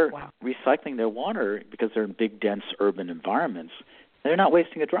 and they're recycling their water because they're in big, dense urban environments. And they're not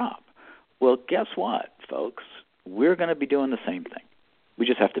wasting a drop. Well, guess what, folks? We're going to be doing the same thing. We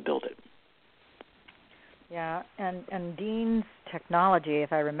just have to build it. Yeah, and Dean's technology,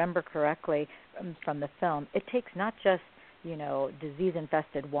 if I remember correctly from the film, it takes not just,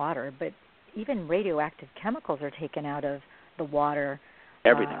 disease-infested water, but even radioactive chemicals are taken out of the water.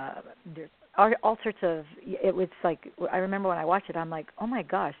 Everything. There's all sorts of, it was like, I remember when I watched it, I'm like, oh my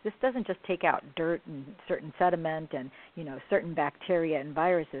gosh, this doesn't just take out dirt and certain sediment and, certain bacteria and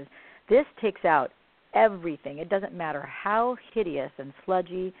viruses. This takes out everything. It doesn't matter how hideous and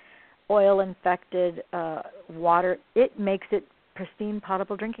sludgy, oil-infected water, it makes it pristine,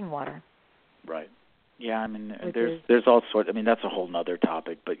 potable drinking water. Right. Yeah, I mean, there's all sorts. I mean, that's a whole other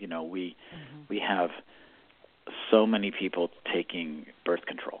topic. But we have so many people taking birth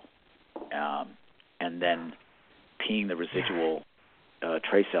control, and then peeing the residual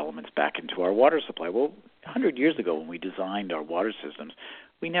trace elements back into our water supply. Well, 100 years ago, when we designed our water systems,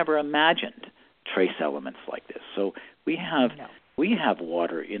 we never imagined trace elements like this. So we have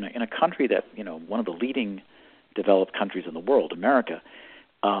water in a country that, one of the leading developed countries in the world, America.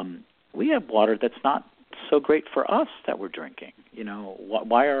 We have water that's not so great for us that we're drinking.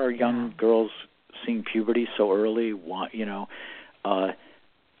 Why are our young girls seeing puberty so early? Why,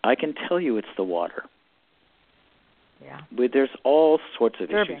 I can tell you it's the water. Yeah. There's all sorts of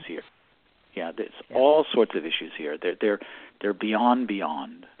issues here. Yeah, there's all sorts of issues here. They're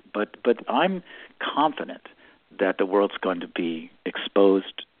beyond. But I'm confident that the world's going to be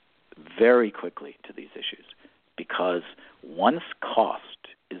exposed very quickly to these issues, because once cost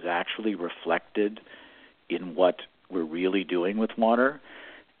is actually reflected in what we're really doing with water,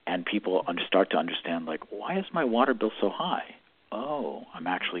 and people start to understand, like, why is my water bill so high? Oh, I'm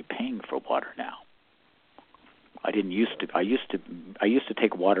actually paying for water now. I used to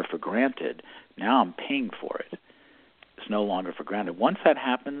take water for granted. Now I'm paying for it. It's no longer for granted. Once that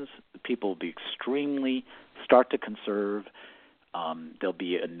happens, people will be start to conserve. They'll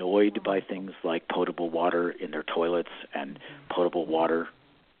be annoyed by things like potable water in their toilets and potable water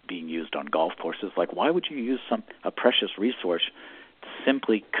being used on golf courses. Like, why would you use a precious resource to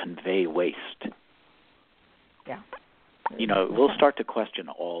simply convey waste? Yeah. We'll start to question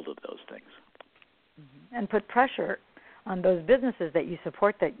all of those things. And put pressure on those businesses that you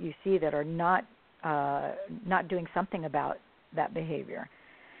support, that you see that are not doing something about that behavior.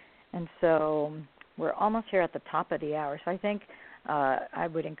 And so we're almost here at the top of the hour. So I think I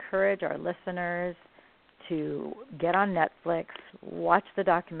would encourage our listeners to get on Netflix, watch the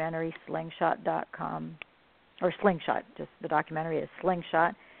documentary slingshot.com, or Slingshot, just the documentary is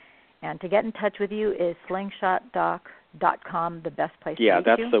Slingshot. And to get in touch with you, is slingshotdoc.com the best place to reach you? Yeah,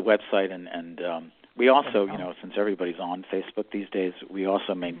 that's the website. And we also, since everybody's on Facebook these days, we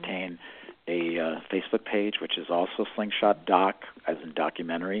also maintain a Facebook page, which is also Slingshot Doc, as in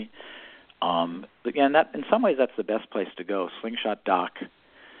documentary. Again, that in some ways that's the best place to go. Slingshot Doc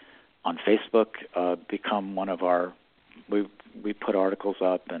on Facebook, become one of our. We put articles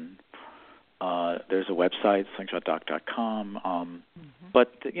up, and there's a website, slingshotdoc.com.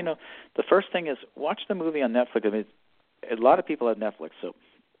 But the first thing is watch the movie on Netflix. I mean, a lot of people have Netflix, so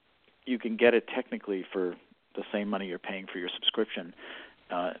you can get it technically for the same money you're paying for your subscription,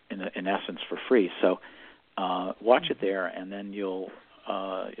 in essence for free. So watch it there, and then you'll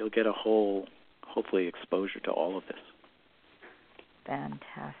get a whole, hopefully, exposure to all of this.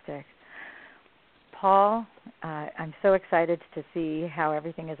 Fantastic. Paul, I'm so excited to see how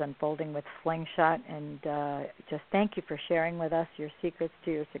everything is unfolding with Slingshot, and just thank you for sharing with us your secrets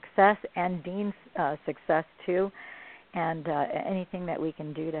to your success and Dean's success too. And anything that we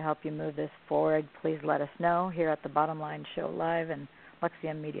can do to help you move this forward, please let us know. Here at the Bottom Line Show Live and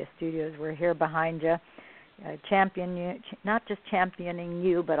Lexium Media Studios, we're here behind you, not just championing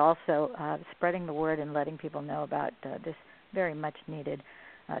you, but also spreading the word and letting people know about this very much needed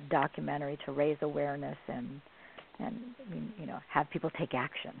documentary to raise awareness and have people take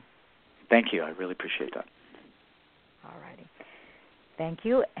action. Thank you. I really appreciate that. All righty. Thank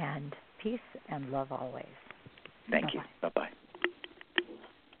you, and peace and love always. Thank you. Bye-bye.